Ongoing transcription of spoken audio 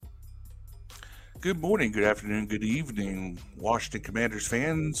Good morning, good afternoon, good evening, Washington Commanders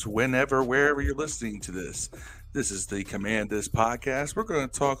fans, whenever, wherever you're listening to this. This is the Command This podcast. We're going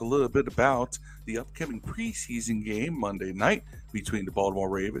to talk a little bit about the upcoming preseason game Monday night between the Baltimore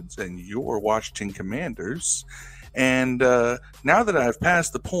Ravens and your Washington Commanders. And now that I've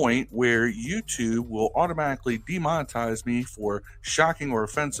passed the point where YouTube will automatically demonetize me for shocking or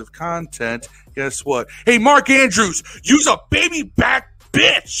offensive content, guess what? Hey, Mark Andrews, use a baby back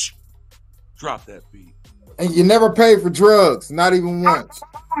bitch! Drop that beat. And you never paid for drugs, not even once.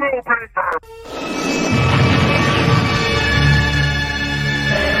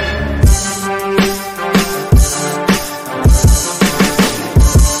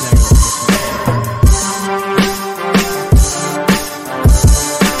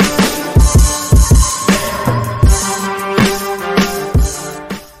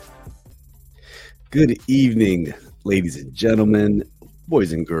 Good evening, ladies and gentlemen,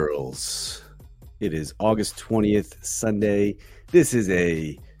 boys and girls. It is August 20th, Sunday. This is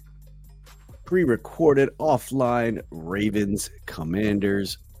a pre-recorded offline Ravens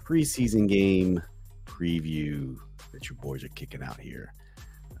Commanders preseason game preview that your boys are kicking out here.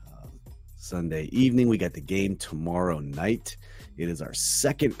 Sunday evening, we got the game tomorrow night. It is our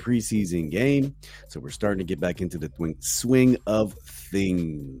second preseason game, so we're starting to get back into the swing of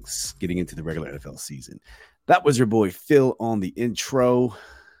things, getting into the regular NFL season. That was your boy Phil on the intro,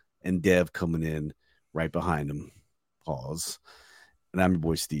 and Dev coming in right behind him. Pause. And I'm your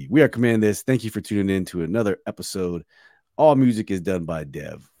boy Steve. We are Command This. Thank you for tuning in to another episode. All music is done by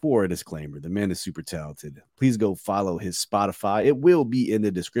Dev. For a disclaimer, the man is super talented. Please go follow his Spotify. It will be in the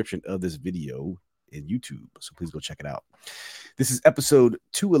description of this video in YouTube, so please go check it out. This is episode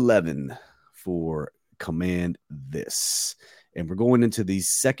 211 for Command This. And we're going into the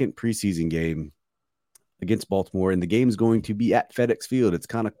second preseason game against Baltimore, and the game is going to be at FedEx Field. It's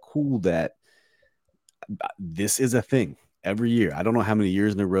kind of cool that this is a thing every year. I don't know how many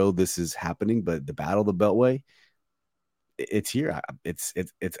years in a row this is happening, but the Battle of the Beltway, it's here. It's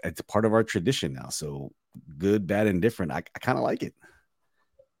part of our tradition now. So good, bad, and different. I kind of like it.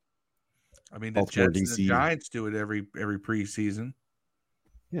 I mean, the Jets and the Giants do it every preseason.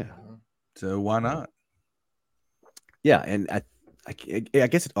 Yeah. So why not? Yeah, and I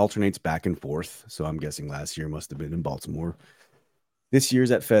guess it alternates back and forth. So I'm guessing last year must have been in Baltimore. This year's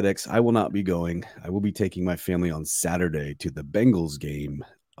at FedEx. I will not be going. I will be taking my family on Saturday to the Bengals game,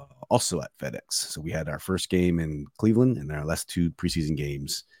 also at FedEx. So we had our first game in Cleveland and our last two preseason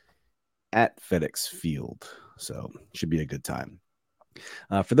games at FedEx Field. So should be a good time.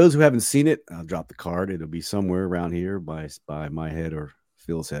 For those who haven't seen it, I'll drop the card. It'll be somewhere around here by my head or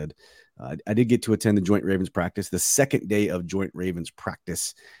Phil's head. I did get to attend the joint Ravens practice, the second day of joint Ravens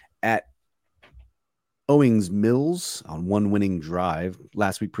practice at Owings Mills on one winning drive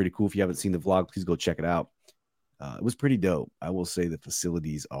last week. Pretty cool. If you haven't seen the vlog, please go check it out. It was pretty dope. I will say the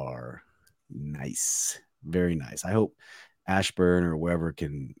facilities are nice, very nice. I hope Ashburn or wherever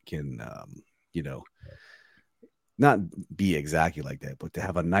can not be exactly like that, but to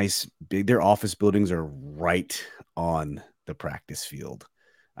have a nice big, their office buildings are right on the practice field.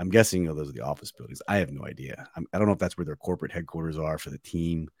 I'm guessing those are the office buildings. I have no idea. I don't know if that's where their corporate headquarters are for the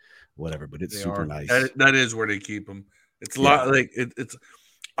team, whatever, but it's super nice. That is where they keep them. It's a lot like it's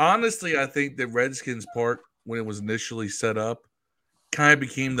honestly, I think that Redskins Park, when it was initially set up, kind of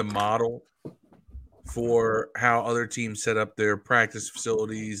became the model for how other teams set up their practice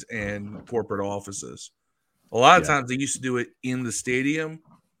facilities and corporate offices. A lot of times they used to do it in the stadium,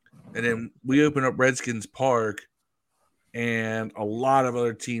 and then we open up Redskins Park, and a lot of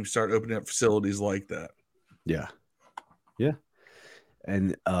other teams start opening up facilities like that. Yeah. Yeah.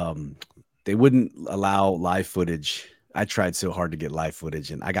 And they wouldn't allow live footage. I tried so hard to get live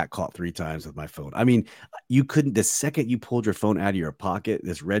footage, and I got caught 3 times with my phone. I mean, you couldn't. The second you pulled your phone out of your pocket,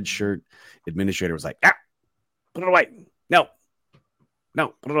 this red shirt administrator was like, put it away. No,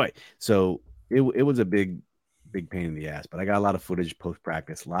 put it away. So it was a big pain in the ass, but I got a lot of footage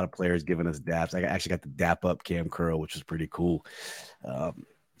post-practice, a lot of players giving us daps. I actually got the dap up Cam Curl, which was pretty cool.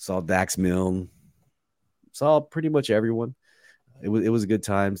 Saw Dax Milne, saw pretty much everyone. It was good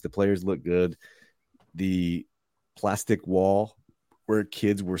times. The players looked good. The plastic wall where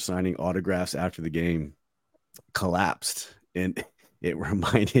kids were signing autographs after the game collapsed, and it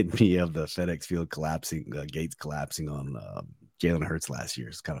reminded me of the FedEx Field collapsing, gates collapsing on Jalen Hurts last year.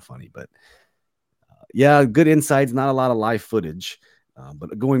 It's kind of funny, but good insights, not a lot of live footage.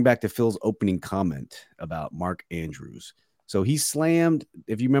 But going back to Phil's opening comment about Mark Andrews. So he slammed,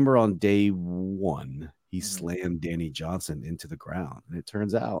 if you remember on day 1, he slammed Danny Johnson into the ground. And it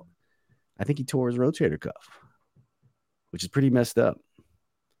turns out, I think he tore his rotator cuff, which is pretty messed up.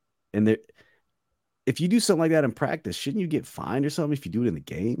 And if you do something like that in practice, shouldn't you get fined or something if you do it in the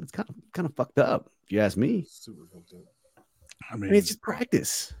game? It's kind of fucked up, if you ask me. Super fucked up. I I mean, mean, it's just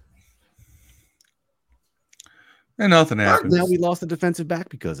practice. and nothing happens. Now we lost the defensive back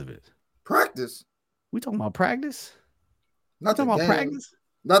because of it. Practice, We talking about practice? not the Talking about game. practice?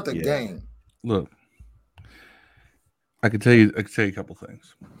 Not the Yeah. game. Look, I can tell you a couple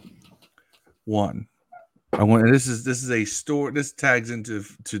things. One, I want, and this is a story. This tags into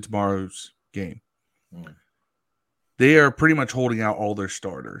tomorrow's game. Hmm. They are pretty much holding out all their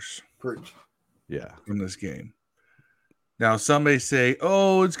starters Preach. Yeah. from this game. Now, some may say,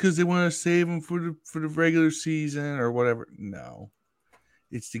 "Oh, it's because they want to save them for the regular season or whatever." No,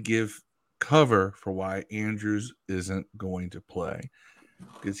 it's to give cover for why Andrews isn't going to play,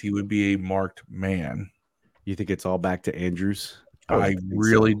 because he would be a marked man. You think it's all back to Andrews? I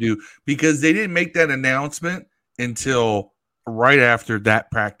really do, because they didn't make that announcement until right after that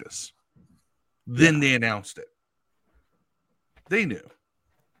practice. Then they announced it. They knew.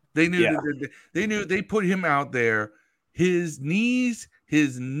 They knew. Yeah. They knew. They put him out there. His knees,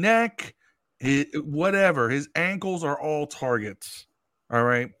 his neck, whatever. His ankles are all targets. All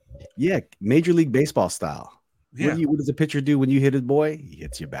right. Yeah, Major League Baseball style. Yeah. What does a pitcher do when you hit his boy? He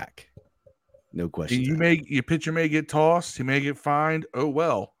hits you back. No question. Your pitcher may get tossed. He may get fined. Oh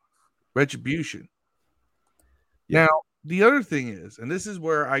well, retribution. Yeah. Now the other thing is, and this is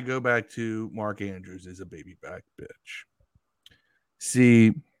where I go back to Mark Andrews is a baby back bitch.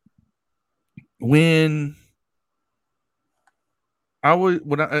 See, when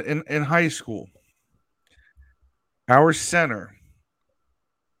in high school, our center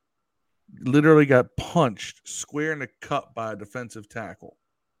literally got punched square in the cup by a defensive tackle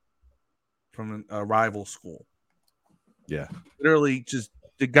from a rival school. Yeah. Literally,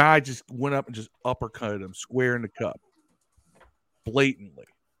 the guy just went up and just uppercutted him square in the cup, blatantly,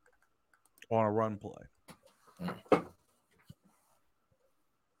 on a run play.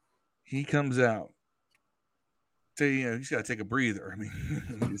 He comes out. He's got to take a breather. I mean,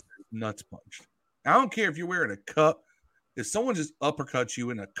 he's nuts punched. I don't care if you're wearing a cup. If someone just uppercuts you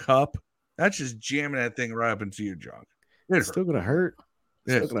in a cup, that's just jamming that thing right up into your junk. It's still gonna hurt.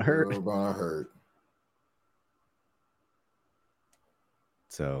 It's still gonna hurt.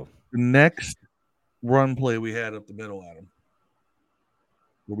 So the next run play we had up the middle at him,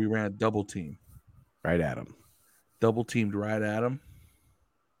 where we ran a double team. Right at him. Double teamed right at him.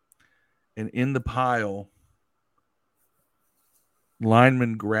 And in the pile,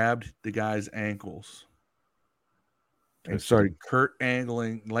 lineman grabbed the guy's ankles and started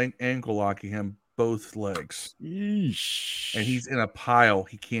ankle locking him both legs. Yeesh. And he's in a pile.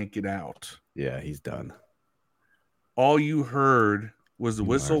 He can't get out. Yeah, he's done. All you heard was the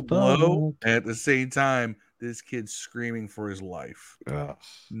whistle blow. And at the same time, this kid's screaming for his life. Ugh.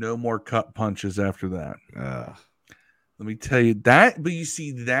 No more cut punches after that. Let me tell you that. But you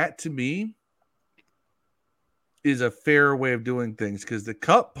see, that to me is a fair way of doing things, because the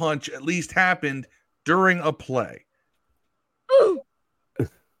cut punch at least happened during a play.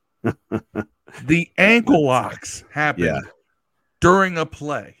 The ankle locks happened during a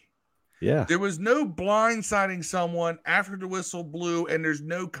play. Yeah. There was no blindsiding someone after the whistle blew, and there's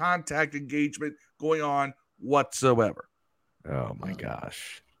no contact engagement going on whatsoever. Oh my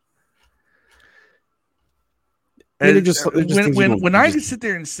gosh. And when I can sit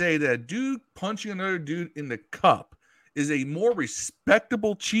there and say that a dude punching another dude in the cup is a more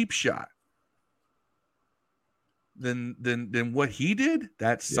respectable cheap shot than what he did,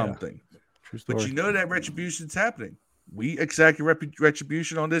 that's something. But you know that retribution's happening. We exacted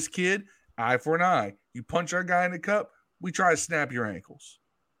retribution on this kid, eye for an eye. You punch our guy in the cup, we try to snap your ankles.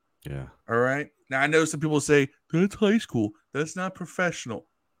 Yeah. All right. Now I know some people say that's high school. That's not professional.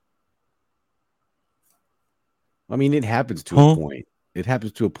 I mean, it happens to a point. It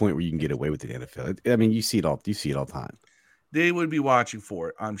happens to a point where you can get away with the NFL. I mean, you see it all. You see it all the time. They would be watching for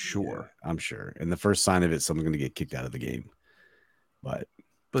it, I'm sure. Yeah, I'm sure. And the first sign of it, someone's going to get kicked out of the game. But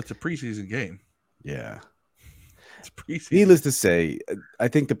it's a preseason game. Yeah. It's preseason. Needless to say, I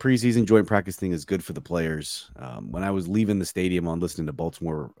think the preseason joint practice thing is good for the players. When I was leaving the stadium on listening to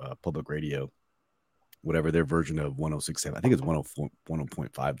Baltimore Public Radio, whatever their version of 106.7, I think it's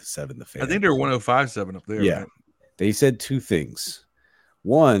 100.5 to 7. The fan. I think they're 105.7 up there. Yeah. Right? They said two things.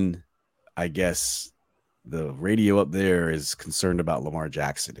 One, I guess the radio up there is concerned about Lamar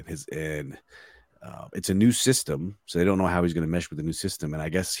Jackson and it's a new system, so they don't know how he's going to mesh with the new system. And I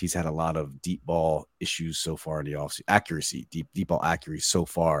guess he's had a lot of deep ball issues so far in the offseason, deep ball accuracy so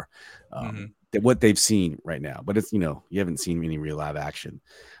far. That what they've seen right now, but it's you haven't seen any real live action.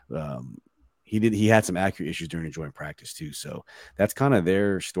 He had some accurate issues during the joint practice too. So that's kind of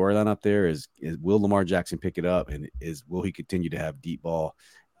their storyline up there. Is will Lamar Jackson pick it up, and will he continue to have deep ball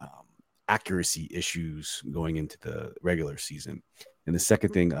accuracy issues going into the regular season? And the second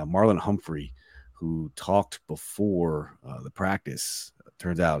thing, Marlon Humphrey, who talked before the practice,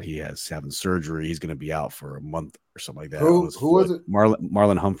 turns out he has having surgery. He's going to be out for a month or something like that. Who was it?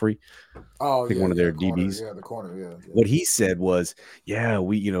 Marlon Humphrey. Oh, I think one of their DBs. Yeah, the corner. Yeah. What he said was, "Yeah,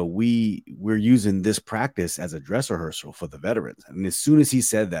 we're using this practice as a dress rehearsal for the veterans." And as soon as he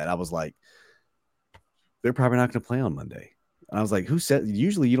said that, I was like, "They're probably not going to play on Monday." And I was like, "Who said?"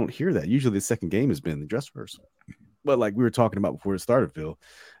 Usually, you don't hear that. Usually, the second game has been the dress rehearsal. But like we were talking about before it started, Phil,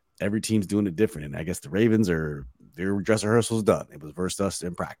 every team's doing it different. And I guess the Ravens their dress rehearsal's done. It was versus us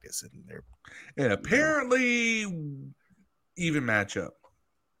in practice, and apparently even matchup.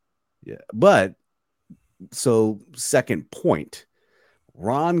 Yeah, but so second point,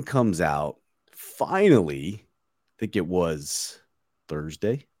 Ron comes out finally. I think it was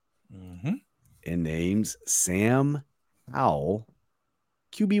Thursday, and names Sam Howell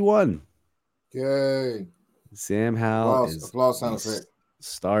QB1. Yay! Sam Howell applause sound effect.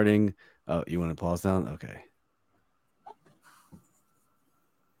 Starting. Oh, you want to pause down? Okay.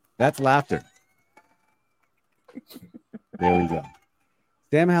 That's laughter. There we go.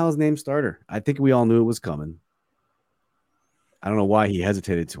 Sam Howell's named starter. I think we all knew it was coming. I don't know why he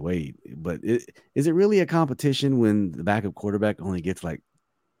hesitated to wait, but is it really a competition when the backup quarterback only gets like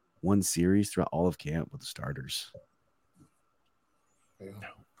one series throughout all of camp with the starters?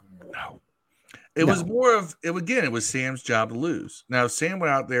 No. It was more of it. Again, it was Sam's job to lose. Now, if Sam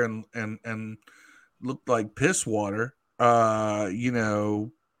went out there and looked like piss water,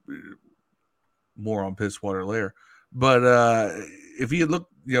 more on piss water later. But if he had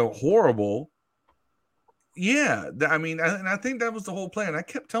looked, horrible, yeah. I think that was the whole plan. I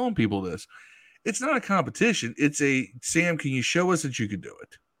kept telling people this. It's not a competition. It's a Sam. Can you show us that you can do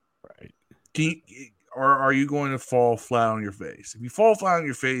it? Right. Or are you going to fall flat on your face? If you fall flat on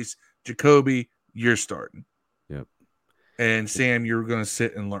your face, Jacoby, you're starting. Yep. And Sam, you're going to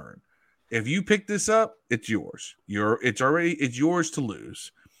sit and learn. If you pick this up, it's yours. It's yours to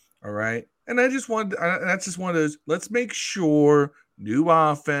lose. All right. And that's just one of those. Let's make sure new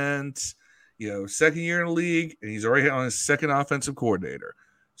offense, second year in the league, and he's already on his second offensive coordinator.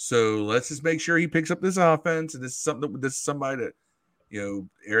 So let's just make sure he picks up this offense, and this is somebody that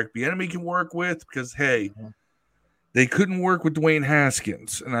Eric Bieniemy can work with, because hey, they couldn't work with Dwayne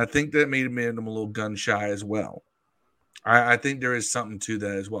Haskins, and I think that made him a little gun shy as well. I think there is something to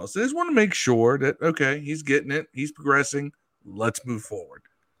that as well. So they just want to make sure that okay, he's getting it, he's progressing. Let's move forward.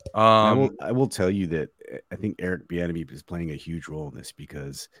 I will tell you that I think Eric Bieniemy is playing a huge role in this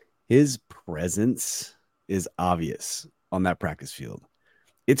because his presence is obvious on that practice field.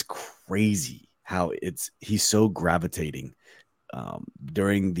 It's crazy how he's so gravitating.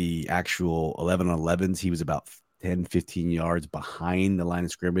 During the actual 11-on-11s, he was about 10, 15 yards behind the line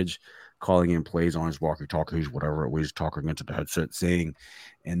of scrimmage, calling in plays on his walkie-talkies, whatever it was, talking into the headset, saying.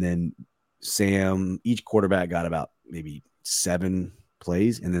 And then Sam, each quarterback got about maybe 7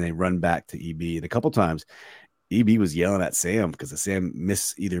 plays, and then they run back to EB. And a couple times, EB was yelling at Sam because Sam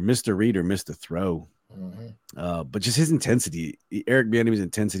either missed a read or missed a throw. But just his intensity, Eric Bieniemy's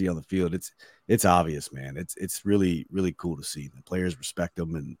intensity on the field, it's obvious, man. It's really, really cool to see. The players respect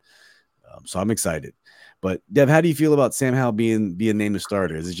him, and so I'm excited. But Dev, how do you feel about Sam Howell being named the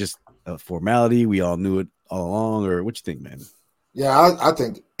starter? Is it just a formality? We all knew it all along, or what you think, man? Yeah, I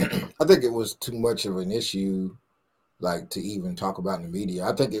think it was too much of an issue, like to even talk about in the media.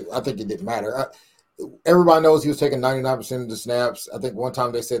 I think it didn't matter. Everybody knows he was taking 99% of the snaps. I think one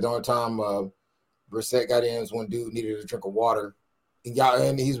time they said the only time Brissett got in was when dude needed a drink of water.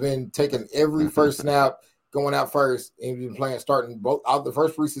 And he's been taking every first snap, going out first, and he's been playing, starting both out the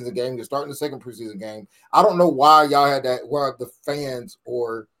first preseason game, and starting the second preseason game. I don't know why y'all had that, where the fans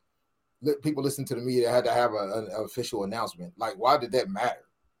or people listen to the media had to have an official announcement. Like, why did that matter?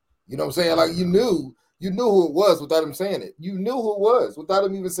 You know what I'm saying? Like, you knew who it was without him saying it. You knew who it was without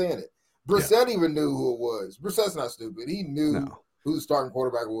him even saying it. Brissett even knew who it was. Brissett's not stupid. He knew who the starting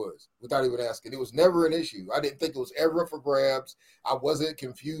quarterback was without even asking. It was never an issue. I didn't think it was ever up for grabs. I wasn't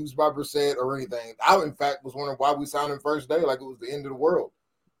confused by Brissett or anything. I, in fact, was wondering why we signed him first day, like it was the end of the world.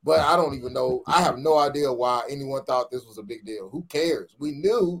 But I don't even know. I have no idea why anyone thought this was a big deal. Who cares? We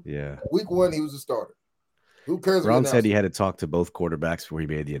knew week 1 he was a starter. Who cares? Ron said he had to talk to both quarterbacks before he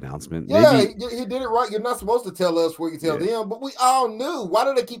made the announcement. Yeah, he did it right. You're not supposed to tell us where you tell them, but we all knew. Why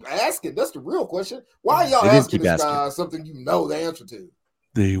do they keep asking? That's the real question. Why are y'all asking this guy something you know the answer to?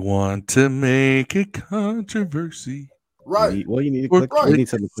 They want to make a controversy. Right. You need to Or click. You need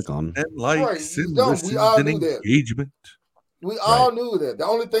clicks something to click on. and Right. likes You and don't. We listens all and knew that. engagement. We all knew that. The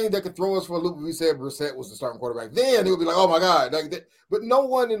only thing that could throw us for a loop if we said Brissett was the starting quarterback. Then it would be like, oh my God. Like that. But no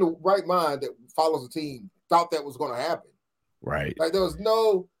one in the right mind that follows the team thought that was going to happen. Right. Like there was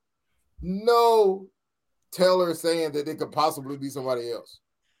no teller saying that it could possibly be somebody else.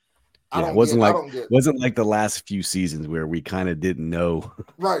 Yeah, it wasn't like the last few seasons where we kind of didn't know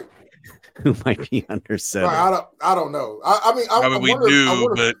right who might be under center. Right. I don't know. I mean, we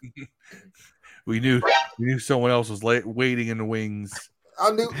knew, but we knew someone else was waiting in the wings.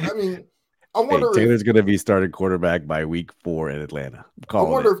 I wonder Taylor's going to be starting quarterback by week 4 in Atlanta. I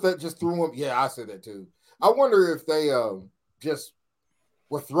wonder if that just threw him. Yeah, I said that too. I wonder if they just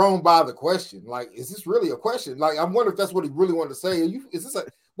were thrown by the question. Like, is this really a question? Like, I wonder if that's what he really wanted to say. Is this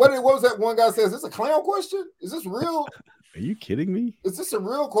what was that one guy says? Is this a clown question? Is this real? Are you kidding me? Is this a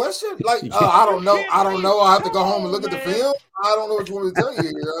real question? Like, I don't know. I have to go home and look at the film. I don't know what you want me to tell you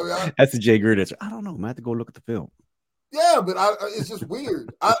here. That's the Jay Gruden. I don't know. I have to go look at the film. Yeah, but it's just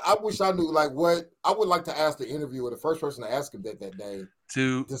weird. I wish I knew like what I would like to ask the interviewer, the first person to ask him that day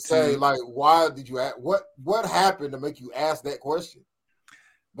to say like, why did you ask? What happened to make you ask that question?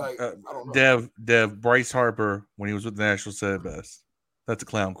 Like, I don't know. Dev Bryce Harper when he was with the Nationals said it best. That's a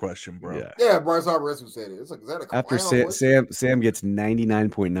clown question, bro. Yeah, Bryce Harper. That's who said it. It's like, is that a clown after Sam gets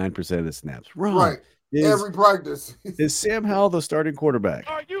 99.9% of the snaps. Wrong. Right. Every practice. Is Sam Howell the starting quarterback?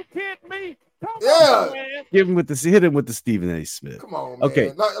 Are you kidding me? Yeah. Hit him with the Stephen A. Smith. Come on, man.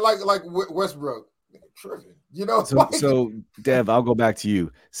 Okay. Like Westbrook. Tripping. You know. So Dev, I'll go back to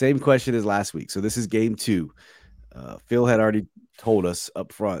you. Same question as last week. So this is game 2. Phil had already told us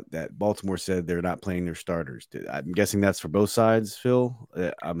up front that Baltimore said they're not playing their starters. I'm guessing that's for both sides, Phil.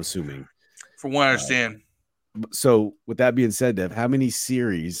 I'm assuming. From what I understand. So with that being said, Dev, how many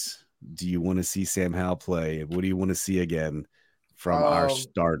series do you want to see Sam Howell play? And what do you want to see again from our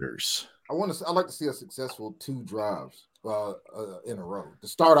starters? I'd like to see a successful 2 drives in a row to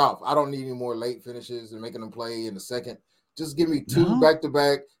start off. I don't need any more late finishes and making them play in the second. Just give me 2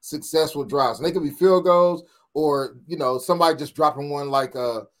 back-to-back successful drives. And they could be field goals or, somebody just dropping one like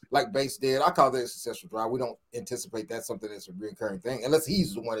Bates did. I call that a successful drive. We don't anticipate that's something that's a recurring thing unless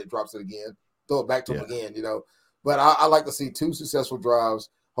he's the one that drops it again, throw it back to him again, But I like to see 2 successful drives.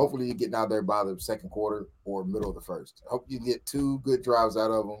 Hopefully you're getting out there by the second quarter or middle of the first. Hope you get 2 good drives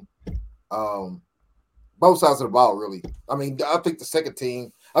out of them. Both sides of the ball, really. I mean, I think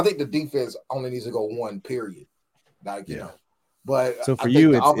the defense only needs to go 1 period. Like, But so for I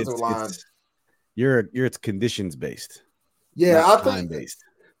you, the offensive line. It's conditions based. Yeah, I think time based.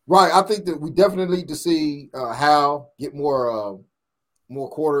 Right. I think that we definitely need to see Hal get more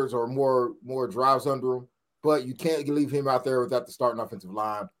quarters or more drives under him. But you can't leave him out there without the starting offensive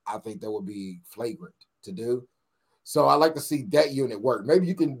line. I think that would be flagrant to do. So I like to see that unit work. Maybe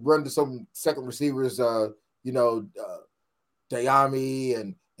you can run to some second receivers, Dayami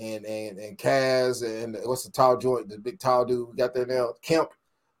and Kaz and what's the tall joint, the big tall dude we got there now, Kemp.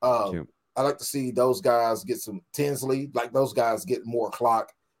 I like to see those guys get some Tinsley, like those guys get more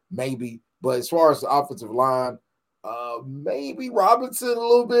clock, maybe. But as far as the offensive line, maybe Robinson a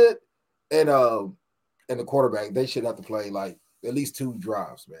little bit, and the quarterback, they should have to play like at least 2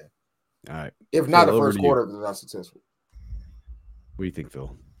 drives, man. All right. If not the first quarter, if they're not successful. What do you think,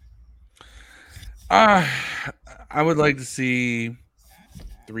 Phil? I would like to see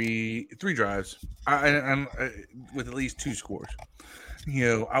three drives, and with at least 2 scores.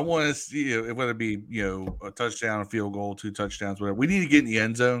 I want to see whether it be a touchdown, a field goal, 2 touchdowns, whatever. We need to get in the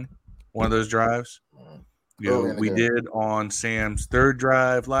end zone. One of those drives. We did on Sam's 3rd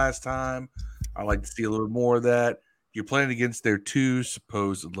drive last time. I like to see a little more of that. You're playing against their 2s,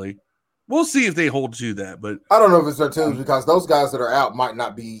 supposedly. We'll see if they hold to that, but I don't know if it's their 2s because those guys that are out might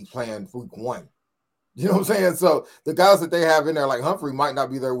not be playing week 1. You know what I'm saying? So the guys that they have in there, like Humphrey, might not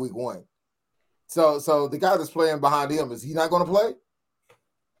be there week 1. So the guy that's playing behind him, is he not going to play?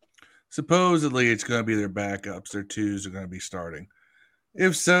 Supposedly, it's going to be their backups. Their 2s are going to be starting.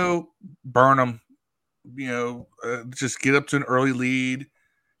 If so, burn them. Just get up to an early lead.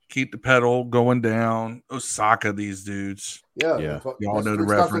 Keep the pedal going down. Osaka, these dudes. Yeah. Y'all know the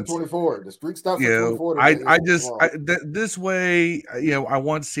reference. 24. The streak stops at 24. This way, I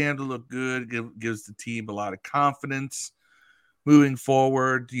want Sam to look good. Gives the team a lot of confidence moving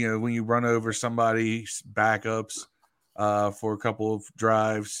forward. When you run over somebody's backups for a couple of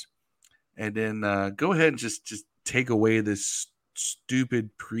drives, and then go ahead and just take away this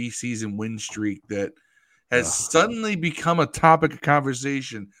stupid preseason win streak that has suddenly become a topic of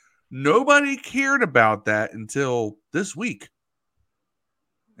conversation. Nobody cared about that until this week.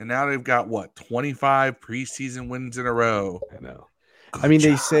 and now they've got 25 preseason wins in a row. I know. Good I mean,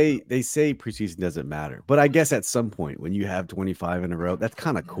 job. they say preseason doesn't matter, but I guess at some point when you have 25 in a row, that's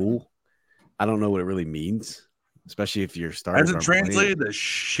kind of cool. I don't know what it really means, especially if your starters Hasn't aren't translated playing. to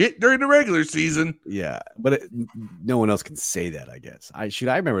shit during the regular season. Yeah, but no one else can say that. I guess I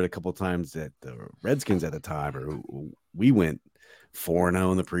remember a couple of times that the Redskins at the time, or we went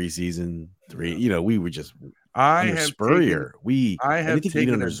 4-0 in the preseason. We were just I under have Spurrier.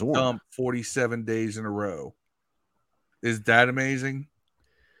 taken under a Zorn. dump 47 days in a row. Is that amazing?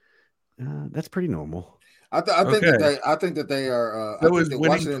 That's pretty normal. I think that they are. I think that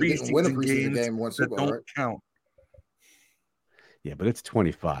Washington didn't win a preseason game, won Super Bowl, right? Count. Yeah, but it's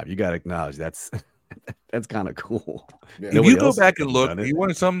 25. You got to acknowledge that's kind of cool. Yeah. If you go back and look, you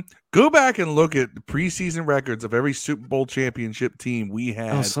want some? Go back and look at the preseason records of every Super Bowl championship team we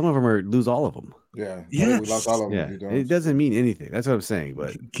had. Oh, some of them lose all of them. Yeah, yes. We lost all of them. Yeah, it doesn't mean anything. That's what I'm saying.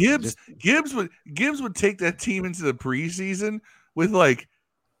 But Gibbs would take that team into the preseason with like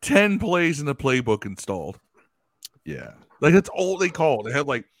 10 plays in the playbook installed. Yeah, like that's all they called. They had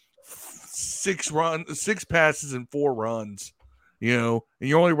like 6 passes and 4 runs. And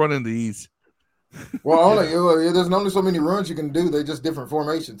you're only running these. Well, there's only so many runs you can do. They're just different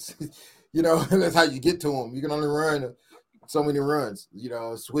formations. That's how you get to them. You can only run so many runs.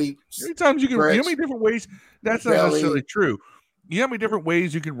 Sweep. How many times you can? Stretch, how many different ways? That's not necessarily true. You know how many different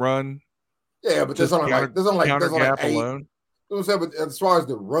ways you can run? Yeah, but there's only like 8. Alone. But as far as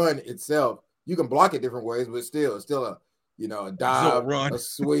the run itself, you can block it different ways, but it's still a dive, a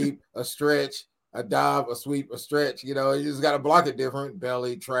sweep, a stretch, a dive, a sweep, a stretch. You just got to block it different.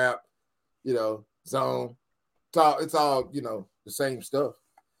 Belly, trap, zone. It's all the same stuff.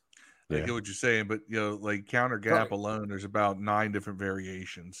 I get what you're saying, but like counter gap alone, there's about 9 different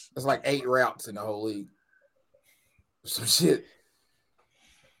variations. It's like 8 routes in the whole league. Some shit.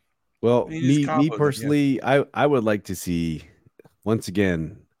 Well, me personally, I would like to see, once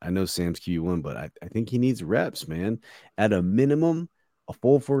again, I know Sam's Q1, but I think he needs reps, man. At a minimum, a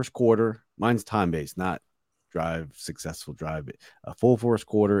full first quarter. Mine's time-based, not successful drive. A full first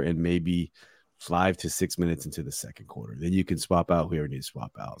quarter and maybe 5 to 6 minutes into the second quarter. Then you can swap out whoever needs to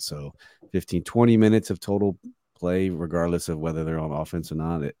swap out. So 15, 20 minutes of total play, regardless of whether they're on offense or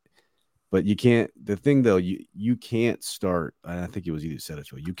not. But you can't. The thing though, you can't start. I think it was you that said it.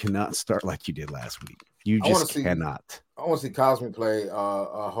 You cannot start like you did last week. You just cannot. I want to see Cosme play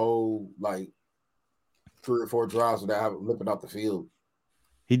a whole like 3 or 4 drives without limping off the field.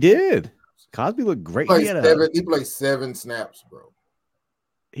 He did. Cosme looked great. He played 7 snaps, bro.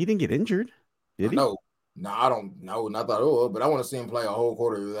 He didn't get injured, did he? No, I don't know. Not that old, but I want to see him play a whole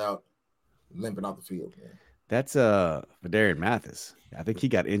quarter without limping off the field, man. That's Vadarian Mathis. I think he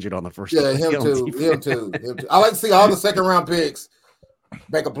got injured on the first. Yeah, him too. I like to see all the second round picks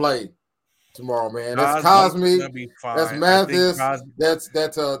make a play tomorrow, man. That's Cosme. That's Mathis. That's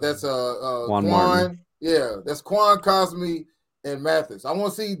Quan. Martin. Yeah, that's Quan, Cosme, and Mathis. I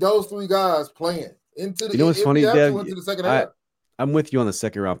want to see those 3 guys playing into the. You know what's funny, Dev? Into the second half. I'm with you on the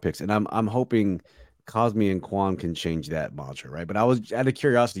second round picks, and I'm hoping Cosme and Quan can change that mantra, right? But I was out of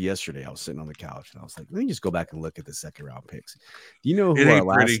curiosity yesterday. I was sitting on the couch and I was like, let me just go back and look at the second round picks. Do you know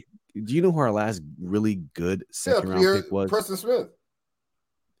who our last really good second round pick was? Preston Smith.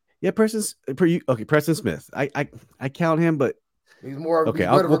 Yeah, Preston Smith. I count him, but he's more okay.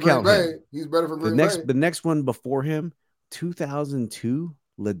 We'll count him. He's better for Green Bay. The next one before him, 2002,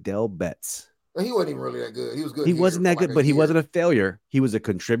 Liddell Betts. He wasn't even really that good. He was good. He wasn't that good, but he wasn't a failure. He was a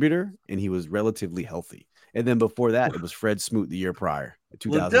contributor, and he was relatively healthy. And then before that, it was Fred Smoot the year prior,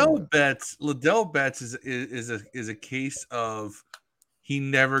 2001. Liddell Betts is a case of he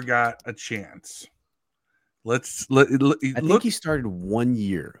never got a chance. I think he started 1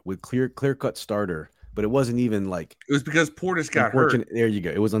 year with clear cut starter, but it wasn't even like it was because Portis got hurt. There you go.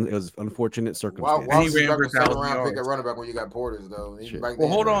 It was unfortunate circumstances. Why he ran for second round pick at running back when you got Portis though? Well,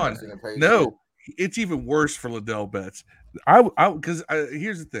 hold on. No, it's even worse for Liddell Betts. Because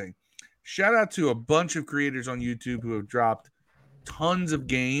here's the thing. Shout out to a bunch of creators on YouTube who have dropped tons of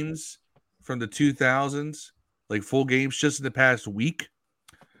games from the 2000s, like full games, just in the past week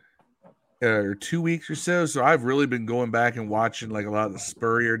or 2 weeks or so. So I've really been going back and watching like a lot of the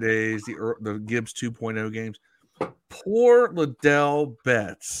Spurrier days, the Gibbs 2.0 games. Poor Liddell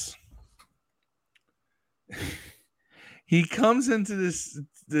Betts. He comes into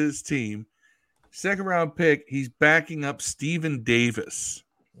this team, second round pick. He's backing up Steven Davis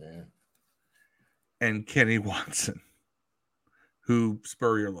and Kenny Watson, who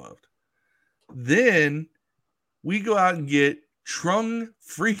Spurrier loved. Then we go out and get Trung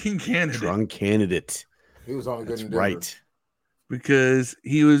freaking Candidate. Trung Candidate. He was only good in Denver. Right. because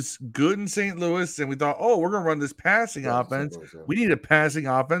he was good in St. Louis, and we thought, oh, we're going to run this passing Yeah, offense. St. Louis, yeah. We need a passing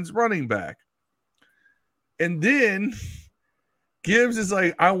offense running back. And then Gibbs is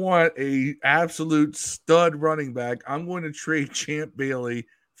like, I want a absolute stud running back. I'm going to trade Champ Bailey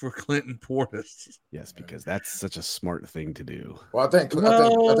for Clinton Portis. Yes, because that's such a smart thing to do. Well, I think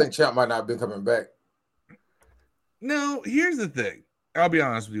Champ might not be coming back. No, here's the thing. I'll be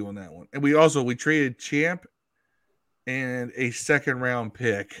honest with you on that one. And we traded Champ and a second round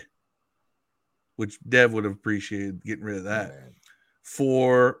pick, which Dev would have appreciated getting rid of that,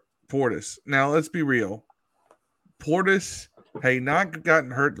 for Portis. Now, let's be real. Portis had not gotten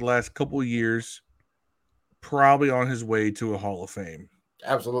hurt the last couple of years, probably on his way to a Hall of Fame.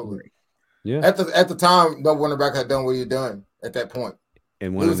 Absolutely. Yeah. At the time, no running back had done what he had done at that point.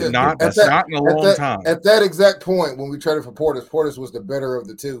 And not in a long time. At that exact point, when we traded for Portis, Portis was the better of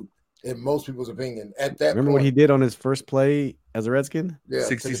the two, in most people's opinion. At that remember what he did on his first play as a Redskin? Yeah,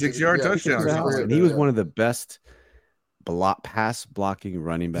 66-yard touchdown. And he was one of the best pass blocking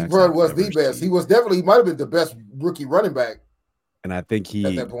running backs. He was the best. He might have been the best rookie running back. And I think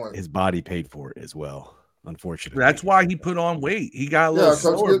his body paid for it as well. Unfortunately, that's why he put on weight. He got a little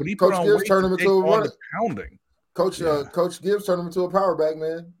slower, but he put on weight to take on the pounding. Coach Gibbs turned him into a power back,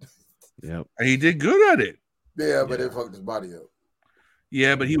 man. Yep. And he did good at it. Yeah, but it fucked his body up.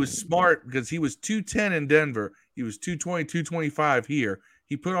 Yeah, but he was smart because he was 210 in Denver. He was 220, 225 here.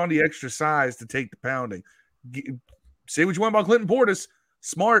 He put on the extra size to take the pounding. Say what you want about Clinton Portis.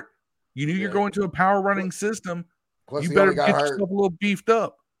 Smart. You knew you're going to a power running system. Plus, you better get yourself a little beefed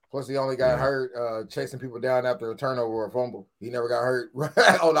up. Plus, he only got hurt chasing people down after a turnover or a fumble. He never got hurt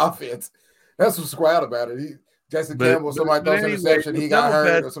on offense. That's what's wild about it. Jason Campbell, somebody throws an interception, he got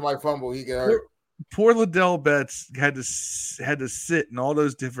hurt, or somebody fumble, he got hurt. Poor Liddell Betts had to sit in all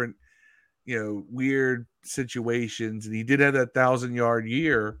those different, weird situations, and he did have that 1,000-yard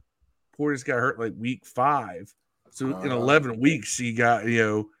year. Portis got hurt like week 5, so in 11 weeks he got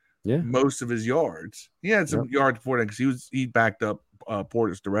most of his yards. He had some yards before that because he backed up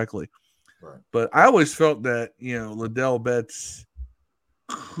Portis directly. Right. But I always felt that Liddell Betts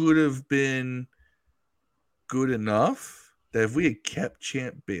could have been good enough that if we had kept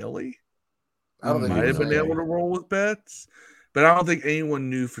Champ Bailey, I might have been able to roll with Betts, but I don't think anyone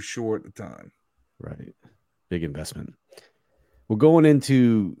knew for sure at the time. Right. Big investment. Well, going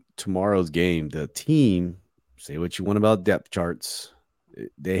into tomorrow's game, the team, say what you want about depth charts,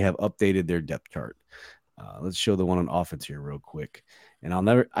 they have updated their depth chart. Let's show the one on offense here real quick. And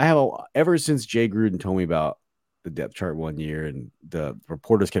ever since Jay Gruden told me about the depth chart one year, and the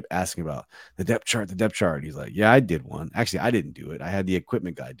reporters kept asking about the depth chart. He's like, yeah, I did one. Actually, I didn't do it. I had the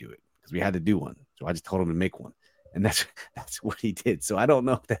equipment guy do it because we had to do one. So I just told him to make one. And that's what he did. So I don't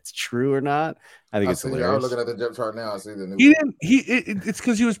know if that's true or not. I think it's hilarious. I'm looking at the depth chart now. I see the new It's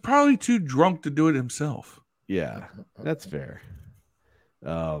because he was probably too drunk to do it himself. Yeah, that's fair.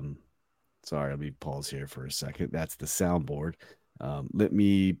 Sorry, let me pause here for a second. That's the soundboard. Let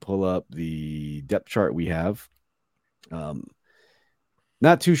me pull up the depth chart we have.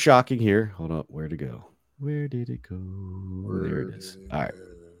 Not too shocking here. Hold up. Where to go? Where did it go? There it is. All right.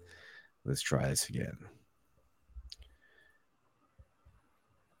 Let's try this again.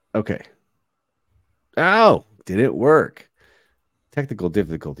 Okay. Oh, did it work? Technical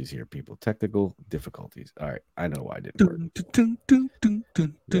difficulties here, people. Technical difficulties. All right. I know why it didn't work.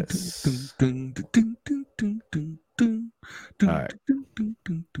 Yes. All right.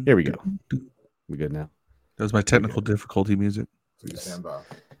 Here we go. We good now? That was my technical difficulty music. Yes.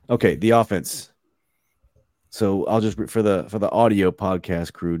 Okay, the offense. So I'll just for the audio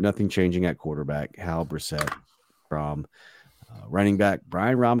podcast crew, nothing changing at quarterback. Hal Brissett from running back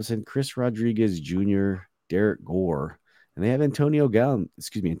Brian Robinson, Chris Rodriguez Jr., Derek Gore, and they have Antonio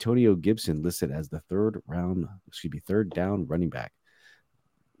Gibson listed as the third down running back.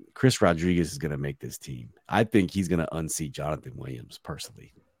 Chris Rodriguez is going to make this team. I think he's going to unseat Jonathan Williams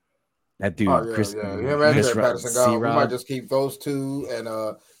personally. That dude, Chris Patterson gone. We might just keep those two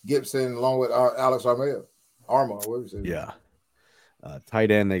and Gibson along with Alex Armah. Yeah.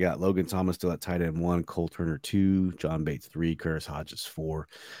 Tight end, they got Logan Thomas still at tight end 1, Cole Turner 2, John Bates 3, Curtis Hodges 4.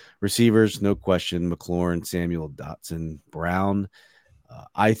 Receivers, no question, McLaurin, Samuel, Dotson, Brown.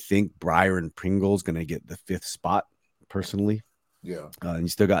 I think Byron Pringle is going to get the 5th spot personally. Yeah. And you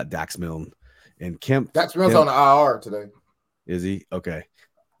still got Dax Milne and Kemp. Dax Milne's on the IR today. Is he? Okay.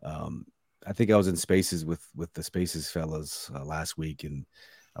 I think I was in Spaces with the Spaces fellas last week, and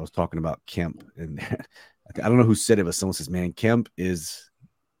I was talking about Kemp, and I don't know who said it, but someone says, man, Kemp is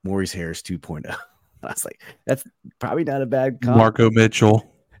Maurice Harris 2.0. I was like, that's probably not a bad comp. Marco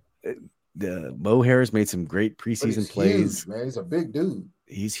Mitchell. The Mo Harris made some great But he's preseason plays. huge, man. He's a big dude.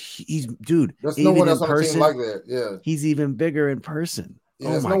 He's dude. There's no Even one in else on a team person, like that. Yeah. he's even bigger in person. Yeah,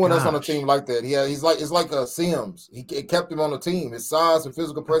 Oh there's my no one else on a gosh. team like that. Yeah, it's like a Sims. It kept him on the team. His size and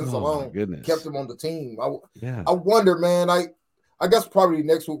physical presence Oh my alone goodness. kept him on the team. Yeah. I wonder, man. I guess probably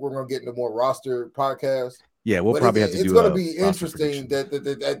next week we're gonna get into more roster podcasts. Yeah, we'll But probably have to do. It's going to be roster interesting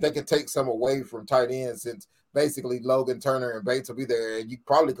predictions. that they could take some away from tight ends, since basically Logan Turner and Bates will be there, and you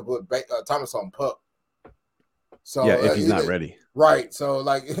probably could put Thomas on pup. So yeah, if he's not ready, right? So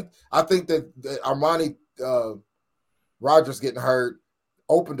like, I think that Armani Rogers getting hurt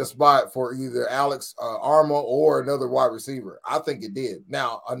opened a spot for either Alex Arma or another wide receiver. I think it did.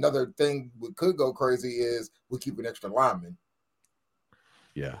 Now, another thing we could go crazy is we keep an extra lineman.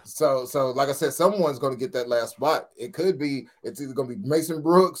 Yeah. So like I said, someone's going to get that last spot. It's either going to be Mason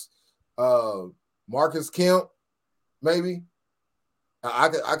Brooks, Marcus Kemp, maybe. I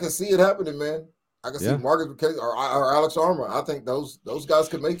can see it happening, man. I can see Marcus or Alex Armour. I think those guys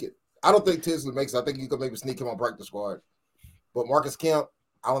could make it. I don't think Tinsley makes it. I think you could maybe sneak him on practice squad. But Marcus Kemp,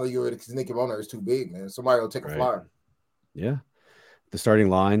 I don't think you're ready to sneak him on there. It's too big, man. Somebody will take a flyer. Yeah. The starting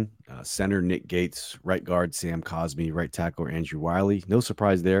line, center Nick Gates, right guard Sam Cosmi, right tackle Andrew Wiley. No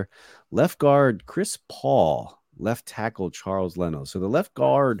surprise there. Left guard Chris Paul, left tackle Charles Leno. So the left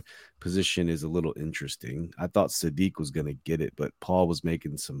guard position is a little interesting. I thought Sadiq was going to get it, but Paul was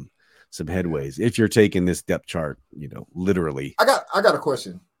making some headways. If you're taking this depth chart, literally. I got a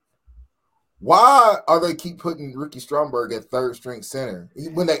question. Why are they keep putting Ricky Stromberg at third string center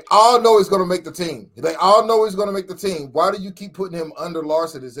when they all know he's going to make the team? They all know he's going to make the team. Why do you keep putting him under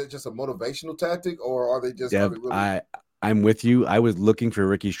Larson? Is it just a motivational tactic, or are they just? Dev, I'm with you. I was looking for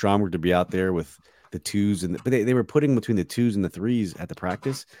Ricky Stromberg to be out there with the twos, but they were putting between the twos and the threes at the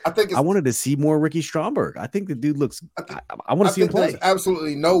practice. I wanted to see more Ricky Stromberg. I think the dude looks. I want to see him play. There's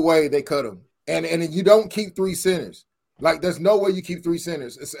absolutely no way they cut him, and you don't keep three centers. Like, there's no way you keep three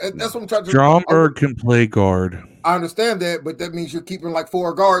centers. That's what I'm trying to. Stromberg can play guard. I understand that, but that means you're keeping like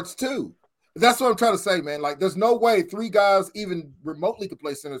four guards too. That's what I'm trying to say, man. Like, there's no way three guys even remotely could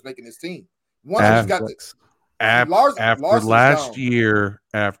play centers making this team. One of them's got after last year.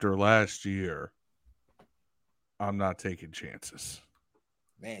 After last year, I'm not taking chances.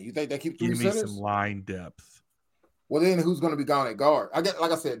 Man, you think they keep three Give centers? Me some line depth. Well, then who's going to be gone at guard?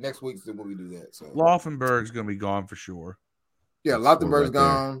 Like I said, next week's when we do that. So Laufenberg's going to be gone for sure. Yeah, Laufenberg's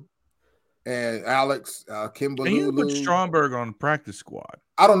gone, and Alex Kimbalulu. And you put Stromberg on the practice squad.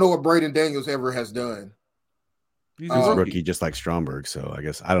 I don't know what Braden Daniels ever has done. He's a rookie, just like Stromberg. So I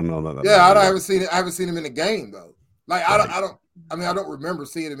guess I don't know that. Yeah, I haven't seen it. I haven't seen him in a game though. Like I don't remember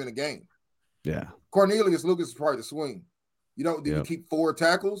seeing him in a game. Yeah, Cornelius Lucas is probably the swing. Did you keep four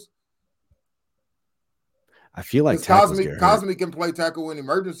tackles? I feel like Cosmic can play tackle in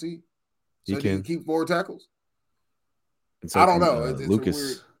emergency. So do you keep four tackles? So I don't know.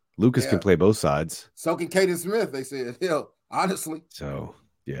 Lucas can play both sides. So can Caden Smith, they said. Hell, honestly. So,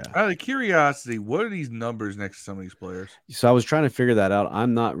 yeah. Out of curiosity, what are these numbers next to some of these players? So I was trying to figure that out.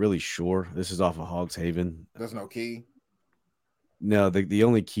 I'm not really sure. This is off of Hogs Haven. There's no key? No, the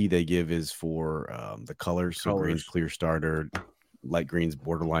only key they give is for the colors. So green's clear starter, light green's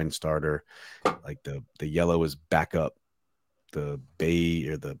borderline starter. Like the yellow is backup. The bay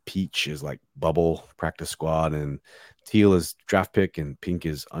or the peach is like bubble practice squad, and teal is draft pick, and pink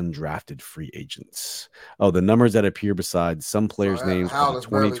is undrafted free agents. Oh, the numbers that appear beside some players' names are the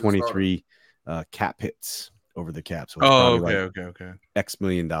 2023 cap hits over the cap. So it's okay. X $1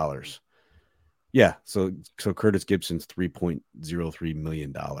 million. Yeah, so Curtis Gibson's $3.03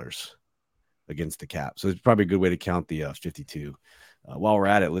 million against the cap. So it's probably a good way to count the 52. While we're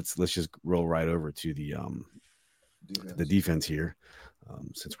at it, let's just roll right over to the defense here,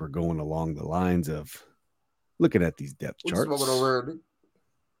 since we're going along the lines of looking at these depth charts.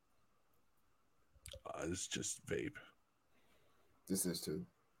 It's just vape. This is too.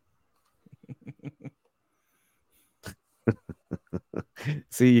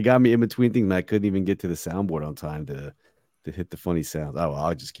 See, you got me in between things. I couldn't even get to the soundboard on time to hit the funny sounds. Oh, well,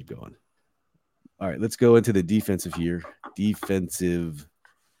 I'll just keep going. All right, let's go into the defensive here. Defense. There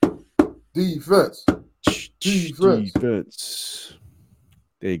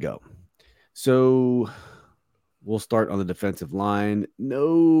you go. So we'll start on the defensive line.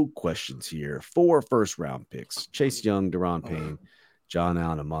 No questions here. 4 first-round picks. Chase Young, Deron Payne, John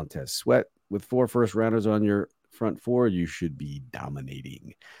Allen, and Montez Sweat. With 4 first-rounders on your front 4, you should be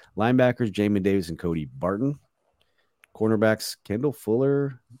dominating. Linebackers, Jamin Davis and Cody Barton. Cornerbacks, Kendall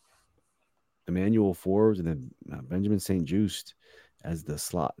Fuller, Emmanuel Forbes, and then Benjamin St. Juste as the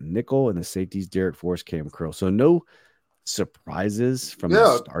slot nickel, and the safeties, Derek Forrest, Cam Curl. So no surprises from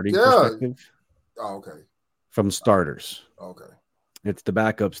a starting perspective. Oh, okay. From starters. Okay. It's the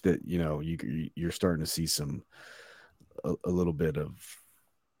backups that, you're starting to see a little bit of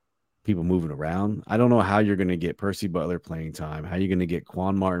people moving around. I don't know how you're going to get Percy Butler playing time, how you're going to get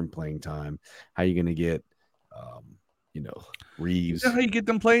Quan Martin playing time, how you're going to get, Reeves. You know how you get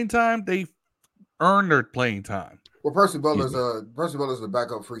them playing time? They earn their playing time. Well, Percy Butler's the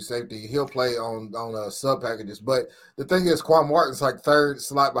backup free safety. He'll play on sub packages. But the thing is, Quan Martin's like third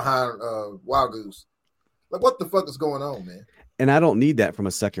slot behind Wild Goose. Like, what the fuck is going on, man? And I don't need that from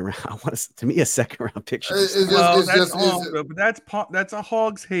a second round. I want to me a second round picture. That's a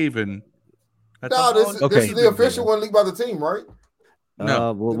Hogs Haven. This is the official one leaked by the team, right?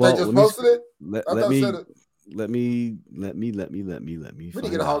 No, they just posted it. Let me. We need to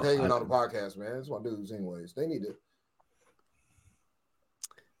get a Hog Haven on the podcast, man. That's my dudes, anyways. They need it.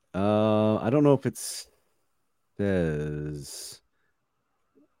 I don't know if it says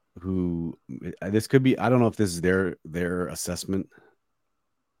who this could be. I don't know if this is their assessment.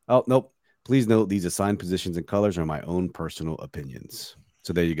 Oh, nope. Please note these assigned positions and colors are my own personal opinions.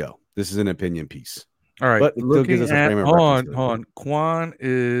 So there you go. This is an opinion piece. All right. But it still gives us a frame of reference. Hold on. Quan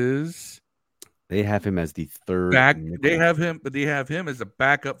is. They have him as the third. They have him as a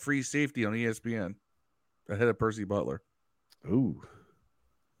backup free safety on ESPN, ahead of Percy Butler. Ooh.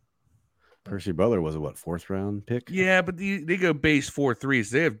 Percy Butler was a fourth round pick? Yeah, but they go base 4-3,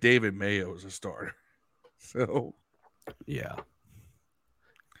 so they have David Mayo as a starter. So, yeah.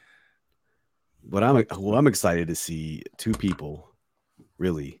 But I'm excited to see two people.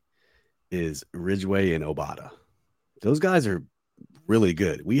 Really, is Ridgeway and Obata. Those guys are really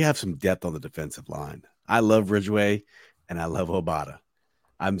good. We have some depth on the defensive line. I love Ridgeway and I love Obata.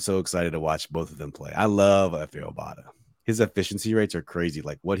 I'm so excited to watch both of them play. I love F.A. Obata. His efficiency rates are crazy.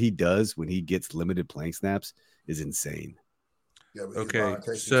 Like what he does when he gets limited playing snaps is insane. Yeah, okay,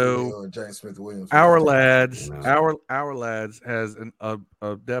 so James Smith-Williams. Our lads has a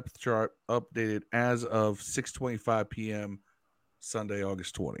depth chart updated as of 6:25 p.m. Sunday,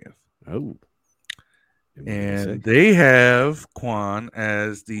 August 20th. Oh. And they have Quan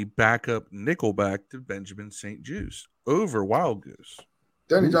as the backup nickelback to Benjamin St. Juice over Wild Goose.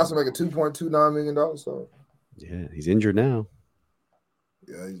 Danny Johnson making $2.29 million. So. Yeah, he's injured now.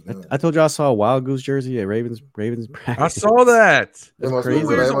 Yeah, he's done. I told you I saw a Wild Goose jersey at Ravens practice. I saw that. That's crazy. Who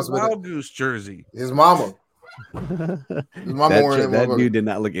wears a Wild Goose jersey? His mama. That dude did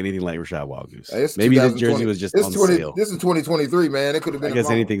not look anything like Rashad Wild Goose. Maybe his jersey was just on sale. This is 2023, man. It could have been. I guess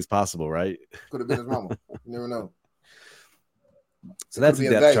anything's possible, right? Could have been his mama. You never know. So that's the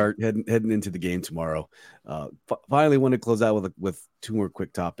depth chart heading into the game tomorrow. Finally, want to close out with two more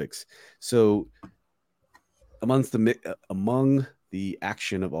quick topics. So, among the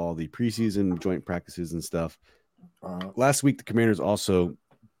action of all the preseason joint practices and stuff, last week the Commanders also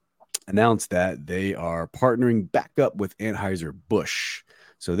announced that they are partnering back up with Anheuser-Busch.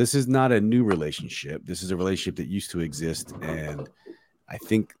 So this is not a new relationship. This is a relationship that used to exist, and I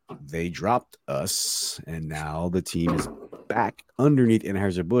think they dropped us, and now the team is back underneath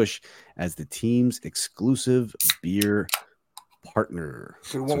Anheuser-Busch as the team's exclusive beer partner.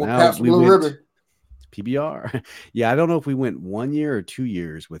 So now we went PBR. Yeah, I don't know if we went 1 year or 2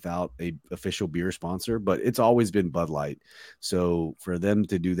 years without a official beer sponsor, but it's always been Bud Light. So for them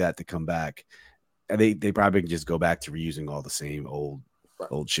to do that, to come back, they probably can just go back to reusing all the same old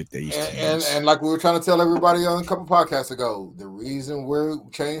shit they used to use. And like we were trying to tell everybody on a couple podcasts ago, the reason we're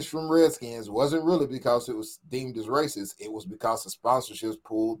changed from Redskins wasn't really because it was deemed as racist. It was because the sponsorships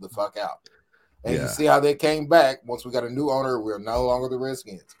pulled the fuck out. And you see how they came back once we got a new owner. We're no longer the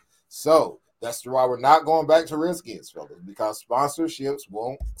Redskins. So that's why we're not going back to Redskins, fellas, because sponsorships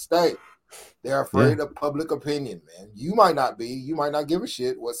won't stay. They're afraid of public opinion, man. You might not give a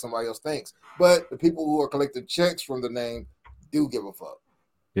shit what somebody else thinks, but the people who are collecting checks from the name do give a fuck.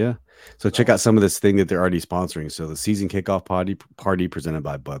 Yeah. So check out some of this thing that they're already sponsoring. So the season kickoff party presented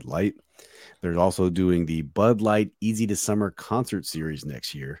by Bud Light. They're also doing the Bud Light Easy to Summer concert series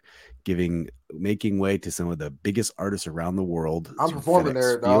next year, making way to some of the biggest artists around the world. I'm performing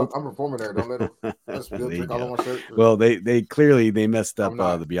there, dog. I'm performing there. Don't let them. All on my shirt. Well, they clearly messed up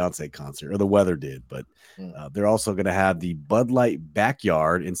the Beyonce concert, or the weather did, but they're also going to have the Bud Light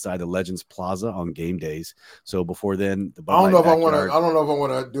backyard inside the Legends Plaza on game days. So before then, the Bud I don't know if I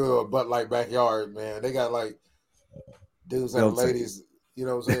want to do a Bud Light backyard, man. They got like dudes and ladies. You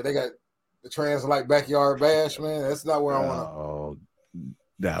know what I'm saying? They got the Trans Light backyard bash, man. That's not where I want to.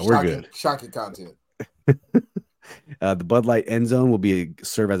 No, we're good. Shocking content. The Bud Light end zone will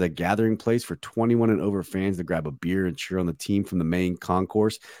serve as a gathering place for 21 and over fans to grab a beer and cheer on the team from the main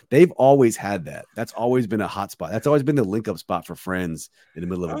concourse. They've always had that. That's always been a hot spot. That's always been the link up spot for friends in the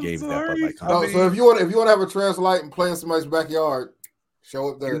middle of a game. That Bud Light concourse. So if you want to have a translite and play in somebody's backyard, show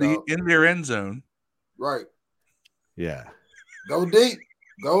up there in their end zone. Right. Yeah. Go deep,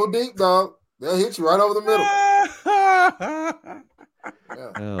 dog. They'll hit you right over the middle.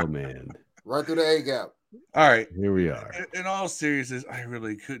 Yeah. Oh man. Right through the A gap. All right, here we are. In all seriousness, I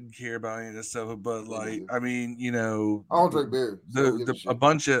really couldn't care about any of this stuff, but like, I mean, I don't drink beer. A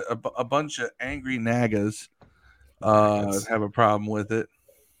bunch of angry nagas have a problem with it.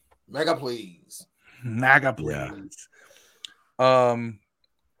 Naga, please. Naga, please. Yeah.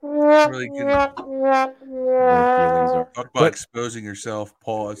 Really can talk about exposing yourself.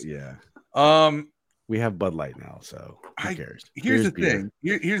 Pause. Yeah. We have Bud Light now, so who cares? Here's the thing.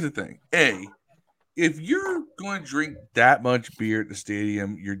 Here's the thing. If you're going to drink that much beer at the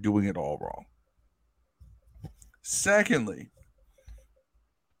stadium, you're doing it all wrong. Secondly,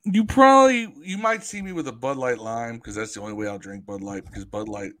 you might see me with a Bud Light Lime because that's the only way I'll drink Bud Light, because Bud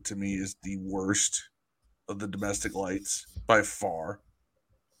Light to me is the worst of the domestic lights by far.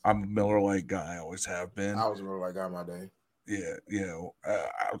 I'm a Miller Lite guy. I always have been. I was a Miller Lite guy in my day. Yeah,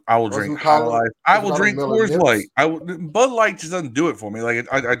 I will drink High Life. I will drink Coors Light. Bud Light just doesn't do it for me. Like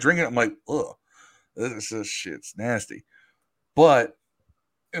I drink it, I'm like, ugh, this shit's nasty. But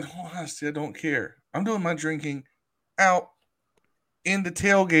in all honesty, I don't care. I'm doing my drinking out in the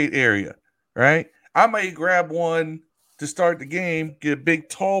tailgate area, right? I may grab one to start the game, get a big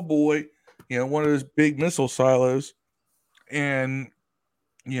tall boy, one of those big missile silos, and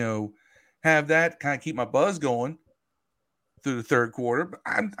have that kind of keep my buzz going through the third quarter. But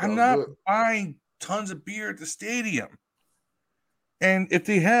I'm not buying tons of beer at the stadium. And if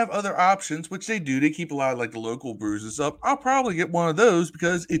they have other options, which they do, they keep a lot of like the local brews and stuff, I'll probably get one of those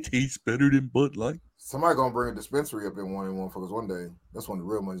because it tastes better than Bud Light. Somebody's gonna bring a dispensary up in one motherfuckers one day. That's when the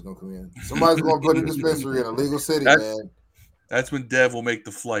real money's gonna come in. Somebody's gonna put a dispensary in a legal city, man. That's when Dev will make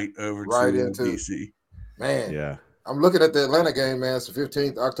the flight over to DC. Man, yeah. I'm looking at the Atlanta game, man. It's the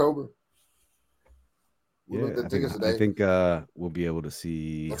 15th October. I think we'll be able to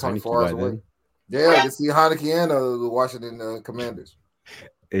see Heineke by then. Yeah, you see Heineke and the Washington Commanders.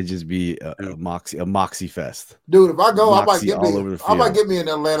 It'd just be a moxie fest, dude. If I go, I might get me an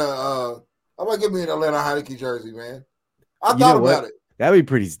Atlanta. I might get me an Atlanta Heineke jersey, man. I thought about it. That'd be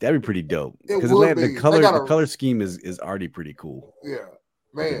pretty dope. Because the color scheme is already pretty cool. Yeah.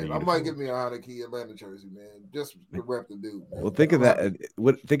 Man, I might get me a Heineke Atlanta jersey, man, just to rep the dude. Man. Well, think of that.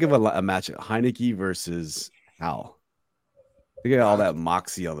 Think of a match at Heineke versus Hal. Think of all that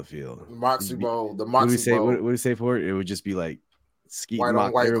moxie on the field. Moxie Bowl. The Moxie Bowl. What do we say for it? It would just be like skeet and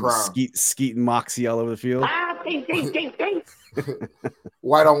moxie all over the field.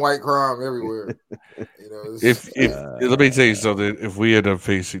 White on white crime everywhere. Let me tell you something. If we end up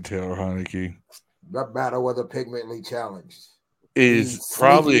facing Taylor Heineke, that battle whether pigmentally challenged. Is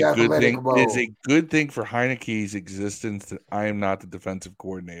probably a good thing. It's a good thing for Heineke's existence that I am not the defensive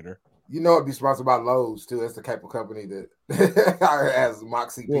coordinator. It'd be sponsored by Lowe's too. That's the type of company that has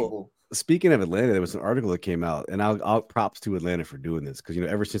moxie people. Speaking of Atlanta, there was an article that came out, and I'll props to Atlanta for doing this because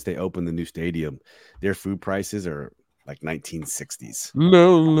ever since they opened the new stadium, their food prices are like 1960s.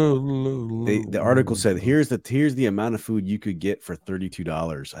 Low. The article said here's the amount of food you could get for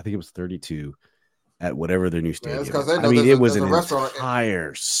 $32. I think it was $32. At whatever their new stadium. It was an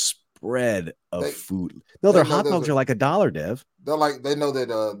entire spread of food. No, their hot dogs are like $1, Dev. They know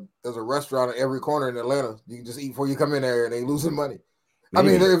that there's a restaurant at every corner in Atlanta. You can just eat before you come in there, and they losing money. Maybe.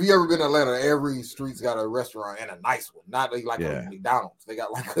 I mean, if you ever been to Atlanta, every street's got a restaurant and a nice one. Not like a McDonald's. They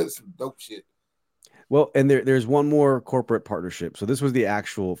got like some dope shit. Well, and there's one more corporate partnership. So this was the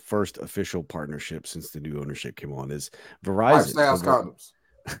actual first official partnership since the new ownership came on. Is Verizon? Lifestyles condoms.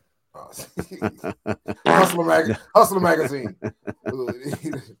 Hustler magazine.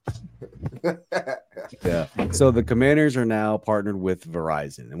 Yeah. So the Commanders are now partnered with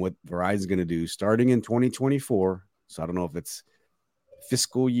Verizon, and what Verizon is going to do starting in 2024. So I don't know if it's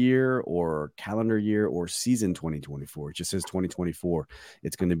fiscal year or calendar year or season 2024. It just says 2024.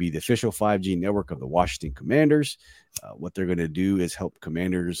 It's going to be the official 5G network of the Washington Commanders. What they're going to do is help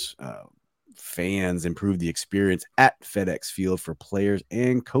Commanders fans improve the experience at FedEx Field for players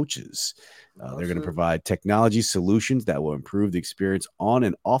and coaches. They're going to provide technology solutions that will improve the experience on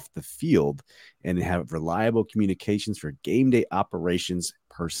and off the field and have reliable communications for game day operations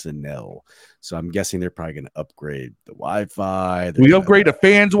personnel. So I'm guessing they're probably going to upgrade the Wi-Fi. We upgrade the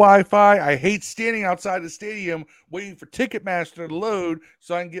fans' Wi-Fi. I hate standing outside the stadium waiting for Ticketmaster to load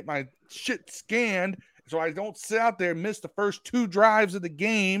so I can get my shit scanned so I don't sit out there and miss the first 2 drives of the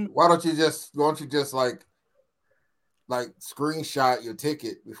game. Why don't you just like screenshot your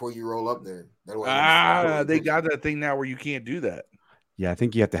ticket before you roll up there? That way They got that thing now where you can't do that. Yeah, I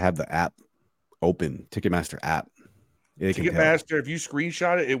think you have to have the app open, Ticketmaster app. Ticketmaster, if you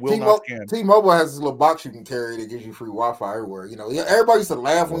screenshot it, it will not scan. T-Mobile has this little box you can carry that gives you free Wi-Fi everywhere. You know, everybody used to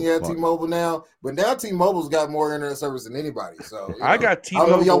laugh when you had T-Mobile now, but now T-Mobile's got more internet service than anybody. So I got T-Mobile. I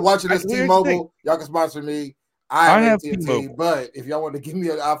don't know if y'all watching this T-Mobile. Y'all can sponsor me. I have AT&T, but if y'all want to give me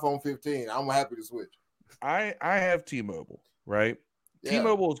an iPhone 15, I'm happy to switch. I have T-Mobile, right? Yeah.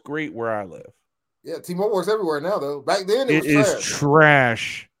 T-Mobile is great where I live. Yeah, T-Mobile works everywhere now, though. Back then, it was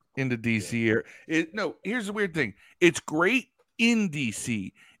trash in the DC area. No, here's the weird thing. It's great in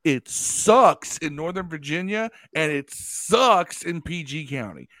DC. It sucks in Northern Virginia, and it sucks in PG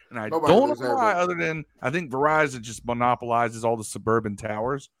County. And I don't know why, other than I think Verizon just monopolizes all the suburban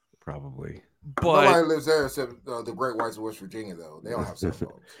towers. Probably. But nobody lives there except the Great Whites of West Virginia, though. They don't have cell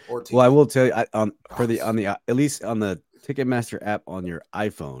phones or TV. Well, I will tell you, at least on the Ticketmaster app on your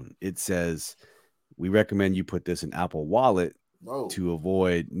iPhone, it says we recommend you put this in Apple Wallet to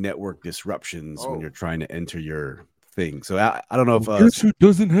avoid network disruptions when you're trying to enter your thing. So I don't know if guess who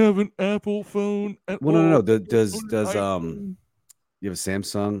doesn't have an Apple phone at all? No. Does you have a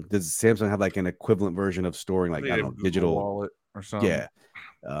Samsung? Does Samsung have like an equivalent version of storing like, I don't know, digital wallet or something? Yeah.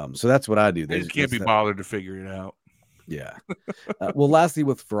 So that's what I do. They just can't be bothered to figure it out. Yeah. Well, lastly,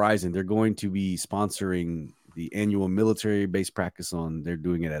 with Verizon, they're going to be sponsoring the annual military base practice they're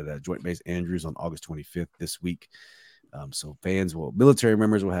doing it at a Joint Base Andrews on August 25th this week. So military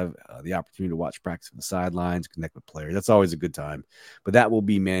members will have the opportunity to watch practice from the sidelines, connect with players. That's always a good time. But that will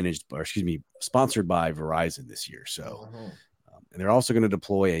be sponsored by Verizon this year. So, and they're also going to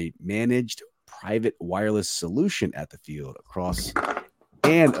deploy a managed private wireless solution at the field across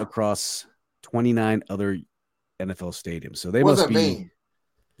 29 other NFL stadiums. So they must be. What does that mean?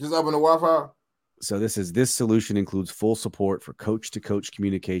 Just up in the Wi-Fi? So this solution includes full support for coach-to-coach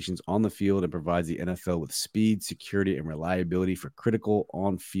communications on the field and provides the NFL with speed, security, and reliability for critical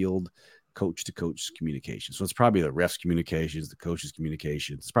on-field coach-to-coach communications. So it's probably the refs' communications, the coaches'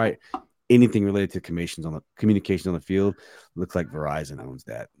 communications. It's probably anything related to communications on the field. Looks like Verizon owns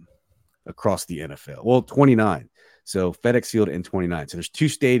that across the NFL. Well, 29. So FedEx Field and 29. So there's 2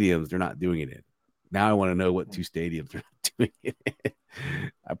 stadiums they're not doing it in. Now I want to know what 2 stadiums they're not doing it in.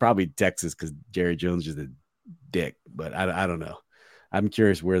 Probably Texas because Jerry Jones is a dick, but I don't know. I'm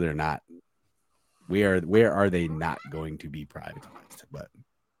curious where they're not. Where are they not going to be privatized? But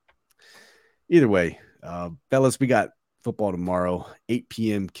either way, fellas, we got football tomorrow, 8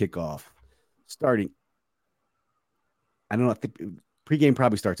 p.m. kickoff starting. I don't know. I think pregame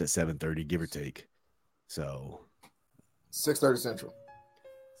probably starts at 7:30, give or take. So 6:30 Central.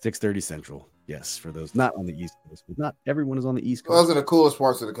 6:30 Central. Yes, for those not on the East Coast, but not everyone is on the East Coast. Those are the coolest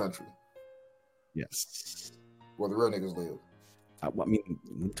parts of the country. Yes, where the real niggas live. I mean,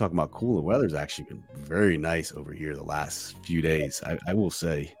 we're talking about cool. The weather's actually been very nice over here the last few days. I will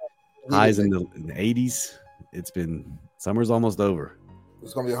say, highs in the 80s. It's been summer's almost over.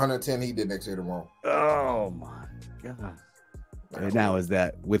 It's gonna be 110 heat next year tomorrow. Oh my god! And now is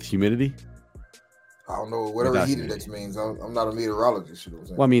that with humidity? I don't know whatever heat index means. I'm not a meteorologist. You know what I'm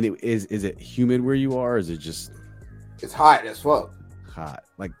saying? Well, I mean, is it humid where you are? Or is it just? It's hot as fuck. Hot,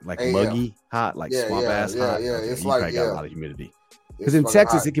 like muggy hot, like swamp ass hot. Yeah, okay, it's got a lot of humidity. Because in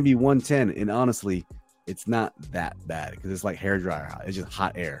Texas, it can be 110, and honestly, it's not that bad because it's like hair dryer hot. It's just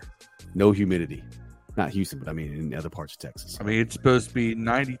hot air, no humidity. Not Houston, but I mean in other parts of Texas. I mean, it's supposed to be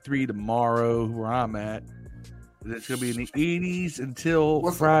 93 tomorrow where I'm at. It's going to be in the 80s until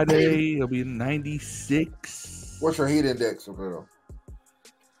Friday. It'll be 96. What's your heat index, Roberto?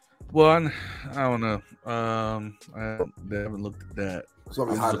 Well, I don't know. I haven't looked at that. It's going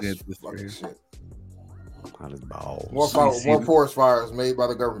to be hot as fucking shit. Hot as balls. More forest fires made by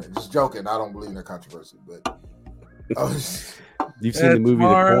the government. Just joking. I don't believe in that controversy. But you've seen the movie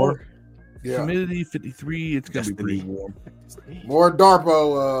The Core? Yeah. Humidity 53. It's going to be pretty warm. More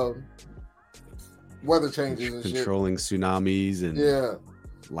DARPA weather changes and controlling shit. Tsunamis and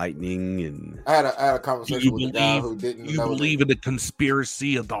lightning and I had a conversation with a guy who didn't know believe in the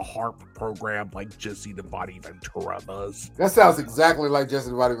conspiracy of the HARP program like Jesse the Body Ventura does. That sounds exactly like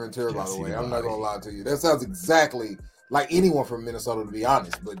Jesse the Body Ventura, by the way. I'm not gonna lie to you. That sounds exactly like anyone from Minnesota, to be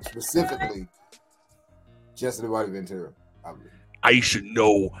honest, but specifically Jesse the Body Ventura. I should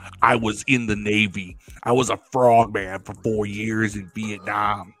know. I was in the Navy. I was a frogman for 4 years in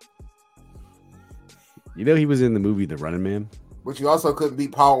Vietnam. You know he was in the movie The Running Man? But you also couldn't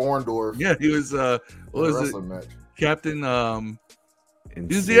beat Paul Orndorff. Yeah, he was what was it? Match. Captain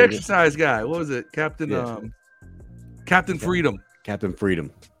and He's the say it. exercise guy. What was it? Captain Freedom. Captain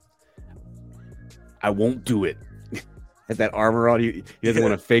Freedom. I won't do it. Had that armor on. He doesn't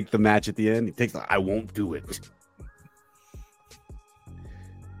want to fake the match at the end. He takes I won't do it.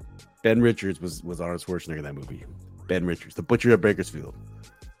 Ben Richards was Arnold Schwarzenegger in that movie. Ben Richards, the butcher of Bakersfield.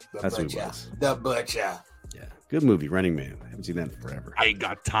 That's who he was. The butcher. Yeah, good movie, Running Man. I haven't seen that in forever. I ain't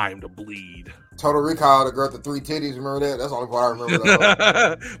got time to bleed. Total Recall, the girl with the 3 titties. Remember that? That's the only part I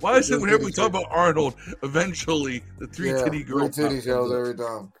remember. Why is it whenever we talk about Arnold, eventually the 3 titty girl? 3 titty shows every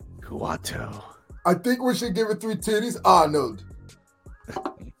time. Kuato. I think we should give her 3 titties. Arnold.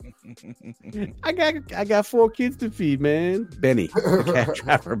 I got 4 kids to feed, man. Benny, cat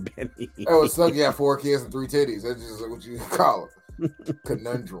driver Benny. Oh, it sucks. You have 4 kids and 3 titties. That's just what you call it.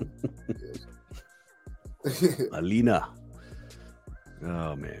 Conundrum. Alina.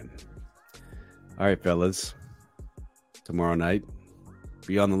 Oh man. All right, fellas. Tomorrow night,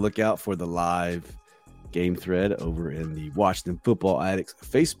 be on the lookout for the live game thread over in the Washington Football Addicts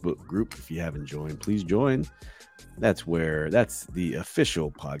Facebook group. If you haven't joined, please join. That's the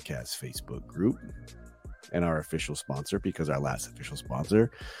official podcast Facebook group and our official sponsor, because our last official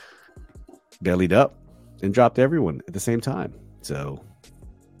sponsor bellied up and dropped everyone at the same time. So,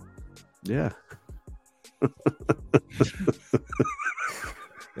 yeah.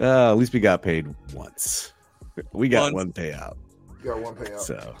 At least we got paid once. We got one payout. You got one payout.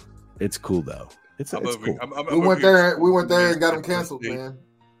 So, it's cool, though. It's cool. We went there and got them canceled, man.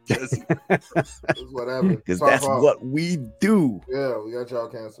 That's what happened. Because that's what we do. Yeah, we got y'all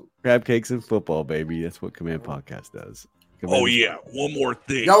canceled. Crab cakes and football, baby. That's what Command Podcast does. Oh yeah, one more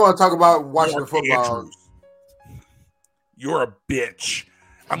thing. Y'all want to talk about Washington football? Andrews. You're a bitch.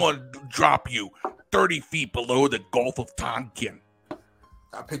 I'm gonna drop you 30 feet below the Gulf of Tonkin.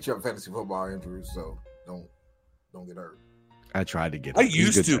 I picked you up fantasy football, Andrews, so don't get hurt. I tried to get. I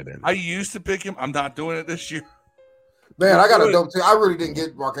used to pick him. I'm not doing it this year. Man, I got a dope team. I really didn't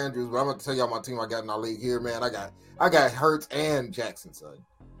get Mark Andrews, but I'm going to tell y'all my team I got in our league here, man. I got Hurts and Jackson, son.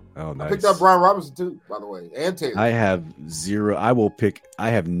 Oh, nice. I picked up Brian Robinson, too, by the way, and Taylor. I have zero. I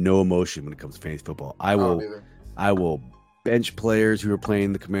have no emotion when it comes to fantasy football. I will bench players who are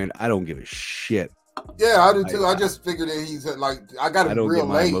playing the Command. I don't give a shit. Yeah, I do, too. I just figured that he's like, I got him real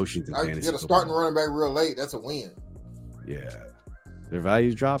late. I get a starting running back real late. That's a win. Yeah. Their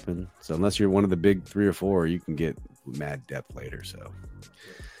value's dropping. So unless you're one of the big 3 or 4, you can get mad depth later. So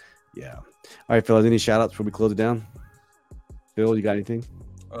yeah. All right, fellas, any shout outs before we close it down? Phil, you got anything?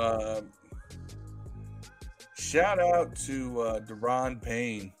 Shout out to Deron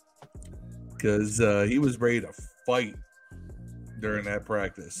Payne, because he was ready to fight during that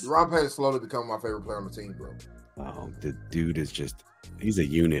practice. Deron Payne has slowly become my favorite player on the team, bro. Oh, the dude is he's a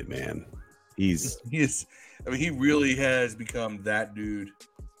unit, man. He really has become that dude.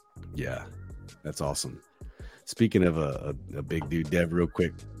 Yeah, that's awesome. Speaking of a big dude, Dev, real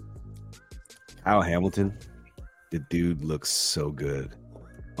quick. Kyle Hamilton, the dude looks so good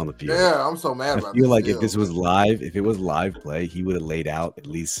on the field. Yeah, I'm so mad about I feel like if it was live play, he would have laid out at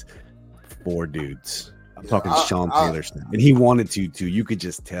least 4 dudes. I'm talking Sean Taylor stuff. And he wanted to. You could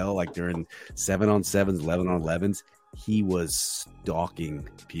just tell, like during 7-on-7s, 11-on-11s, he was stalking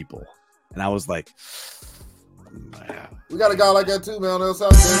people. And I was like, man. We got a guy like that too, man. On the other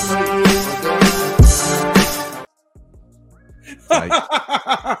side.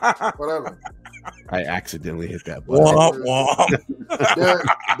 Whatever. I accidentally hit that button.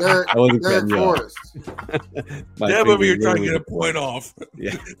 Derek Forrest. Deb over here trying to get a point off.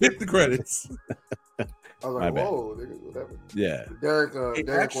 Yeah. Hit the credits. I was like, whoa, nigga, whatever. Yeah. Derek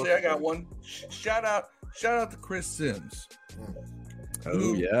actually, I got one. Shout out to Chris Sims.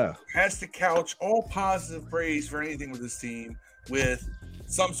 Oh, yeah. Has to couch all positive praise for anything with this team with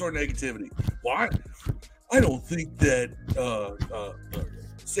some sort of negativity. Why? I don't think that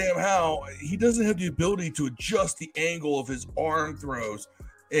Sam Howell, he doesn't have the ability to adjust the angle of his arm throws,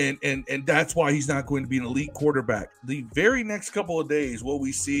 and that's why he's not going to be an elite quarterback. The very next couple of days, will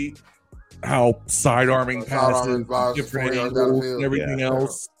we see how sidearming passes, different angles, and everything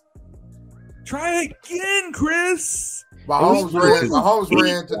else? Try again, Chris. Mahomes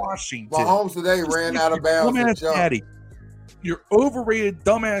today ran out of bounds and jumped. Your overrated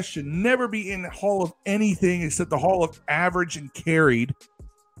dumbass should never be in the Hall of anything except the Hall of Average and Carried.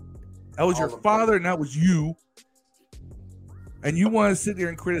 That was your father, and that was you. And you want to sit there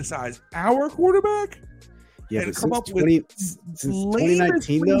and criticize our quarterback? Yeah, but since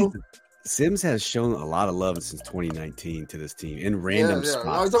 2019, though, Sims has shown a lot of love since 2019 to this team in random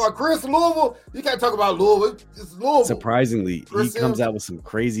spots. You talk about Chris Louisville. You can't talk about Louisville. It's Louisville. Surprisingly, Chris he comes out with some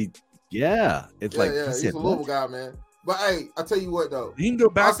crazy. Yeah, it's like he's a Louisville guy, man. But hey, I tell you what though, He can go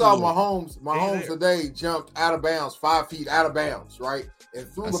back. I saw a little. Mahomes today jumped out of bounds, 5 feet out of bounds, right, and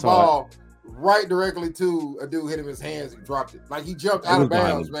threw the saw ball right directly to a dude, hit him in his hands and dropped it. Like he jumped out of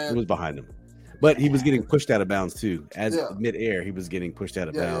bounds, man. It was behind him, but he was getting pushed out of bounds too. As midair, he was getting pushed out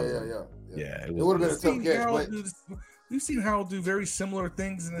of bounds. Yeah. It would have been a tough catch. But we've seen Harold do very similar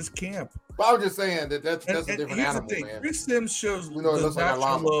things in his camp. But I was just saying that's a different animal, man. Chris Sims shows it looks like a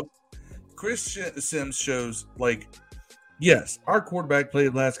llama. love. Chris Sims shows like, yes, our quarterback play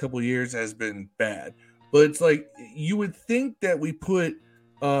the last couple of years has been bad, but it's like you would think that we put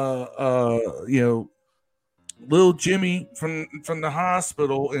little Jimmy from the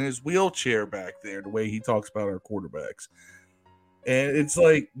hospital in his wheelchair back there, the way he talks about our quarterbacks. And it's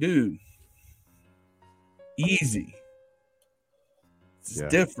like, dude, easy. It's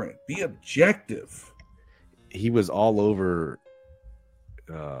different. Be objective. He was all over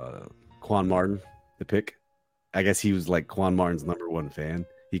Quan Martin, the pick. I guess he was like Quan Martin's #1 fan.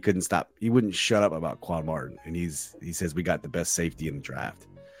 He couldn't stop. He wouldn't shut up about Quan Martin. And he says we got the best safety in the draft.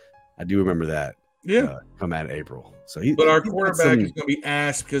 I do remember that. Yeah. Come out of April. But our quarterback is going to be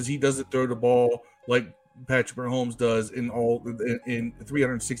asked because he doesn't throw the ball like Patrick Mahomes does in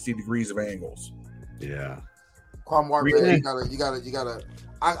 360 degrees of angles. Yeah. Quan Martin, really? you gotta.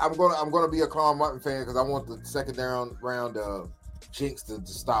 I'm gonna be a Quan Martin fan because I want the second round jinx to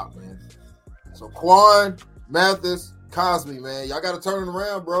stop, man. So Quan, Mathis, Cosby, man, y'all gotta turn it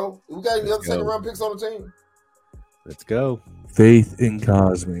around, bro. We got any other second round picks on the team? Let's go. Faith in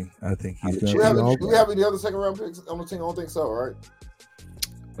Cosby. I think he's going to do we have any other second round picks on the team? I don't think so, right?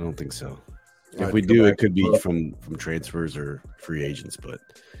 I don't think so. If we do, it could be from transfers or free agents, but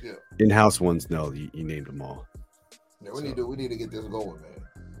in-house ones, no, you named them all. Yeah, we need to get this going, man.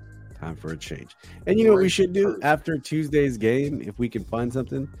 Time for a change. And you know what we should do after Tuesday's game? If we can find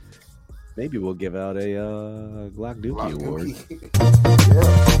something, maybe we'll give out a Glock Dookie Award.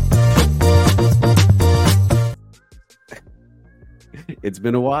 It's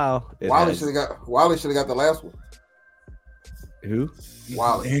been a while. Wiley should have got the last one. Who?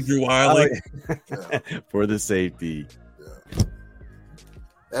 Wiley. Andrew Wiley. For the safety. Yeah.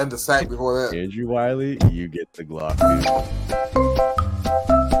 And the sack before that. Andrew Wiley, you get the Glock.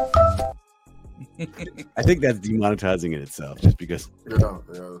 I think that's demonetizing in itself, just because.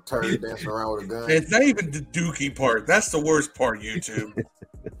 Terry dancing around with a gun. It's not even the Dookie part. That's the worst part, YouTube.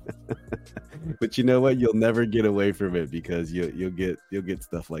 But you know what? You'll never get away from it because you'll get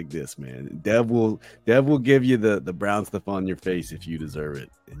stuff like this, man. Dev will give you the brown stuff on your face if you deserve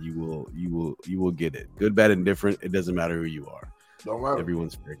it, and you will get it. Good, bad, and different. It doesn't matter who you are. Don't matter.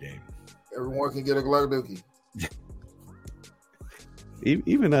 Everyone's fair game. Everyone can get a Glock Dookie.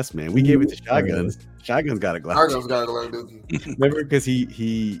 Even us, man. We gave it to Shotguns. Shotguns got a Glock. Shotguns got a Glock Dookie. Remember, because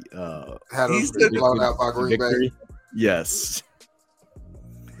he had a blown out by Green Bay. Yes.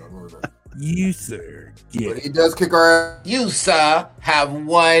 You, sir. But he does kick our ass. You, sir, have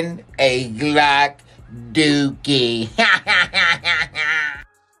won a Glock Dookie.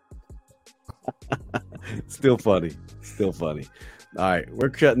 Still funny. All right,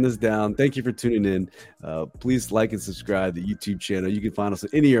 we're shutting this down. Thank you for tuning in. Please like and subscribe to the YouTube channel. You can find us on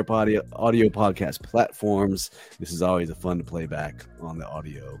any of your audio podcast platforms. This is always a fun to play back on the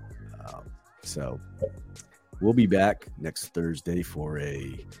audio. So we'll be back next Thursday for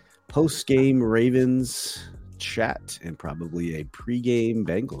a post-game Ravens chat and probably a pre-game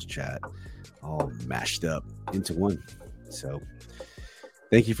Bengals chat, all mashed up into one. So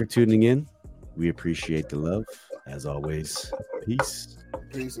thank you for tuning in. We appreciate the love. As always, peace.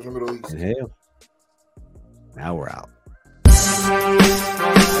 Peace in the Middle East. And hail. Now we're out.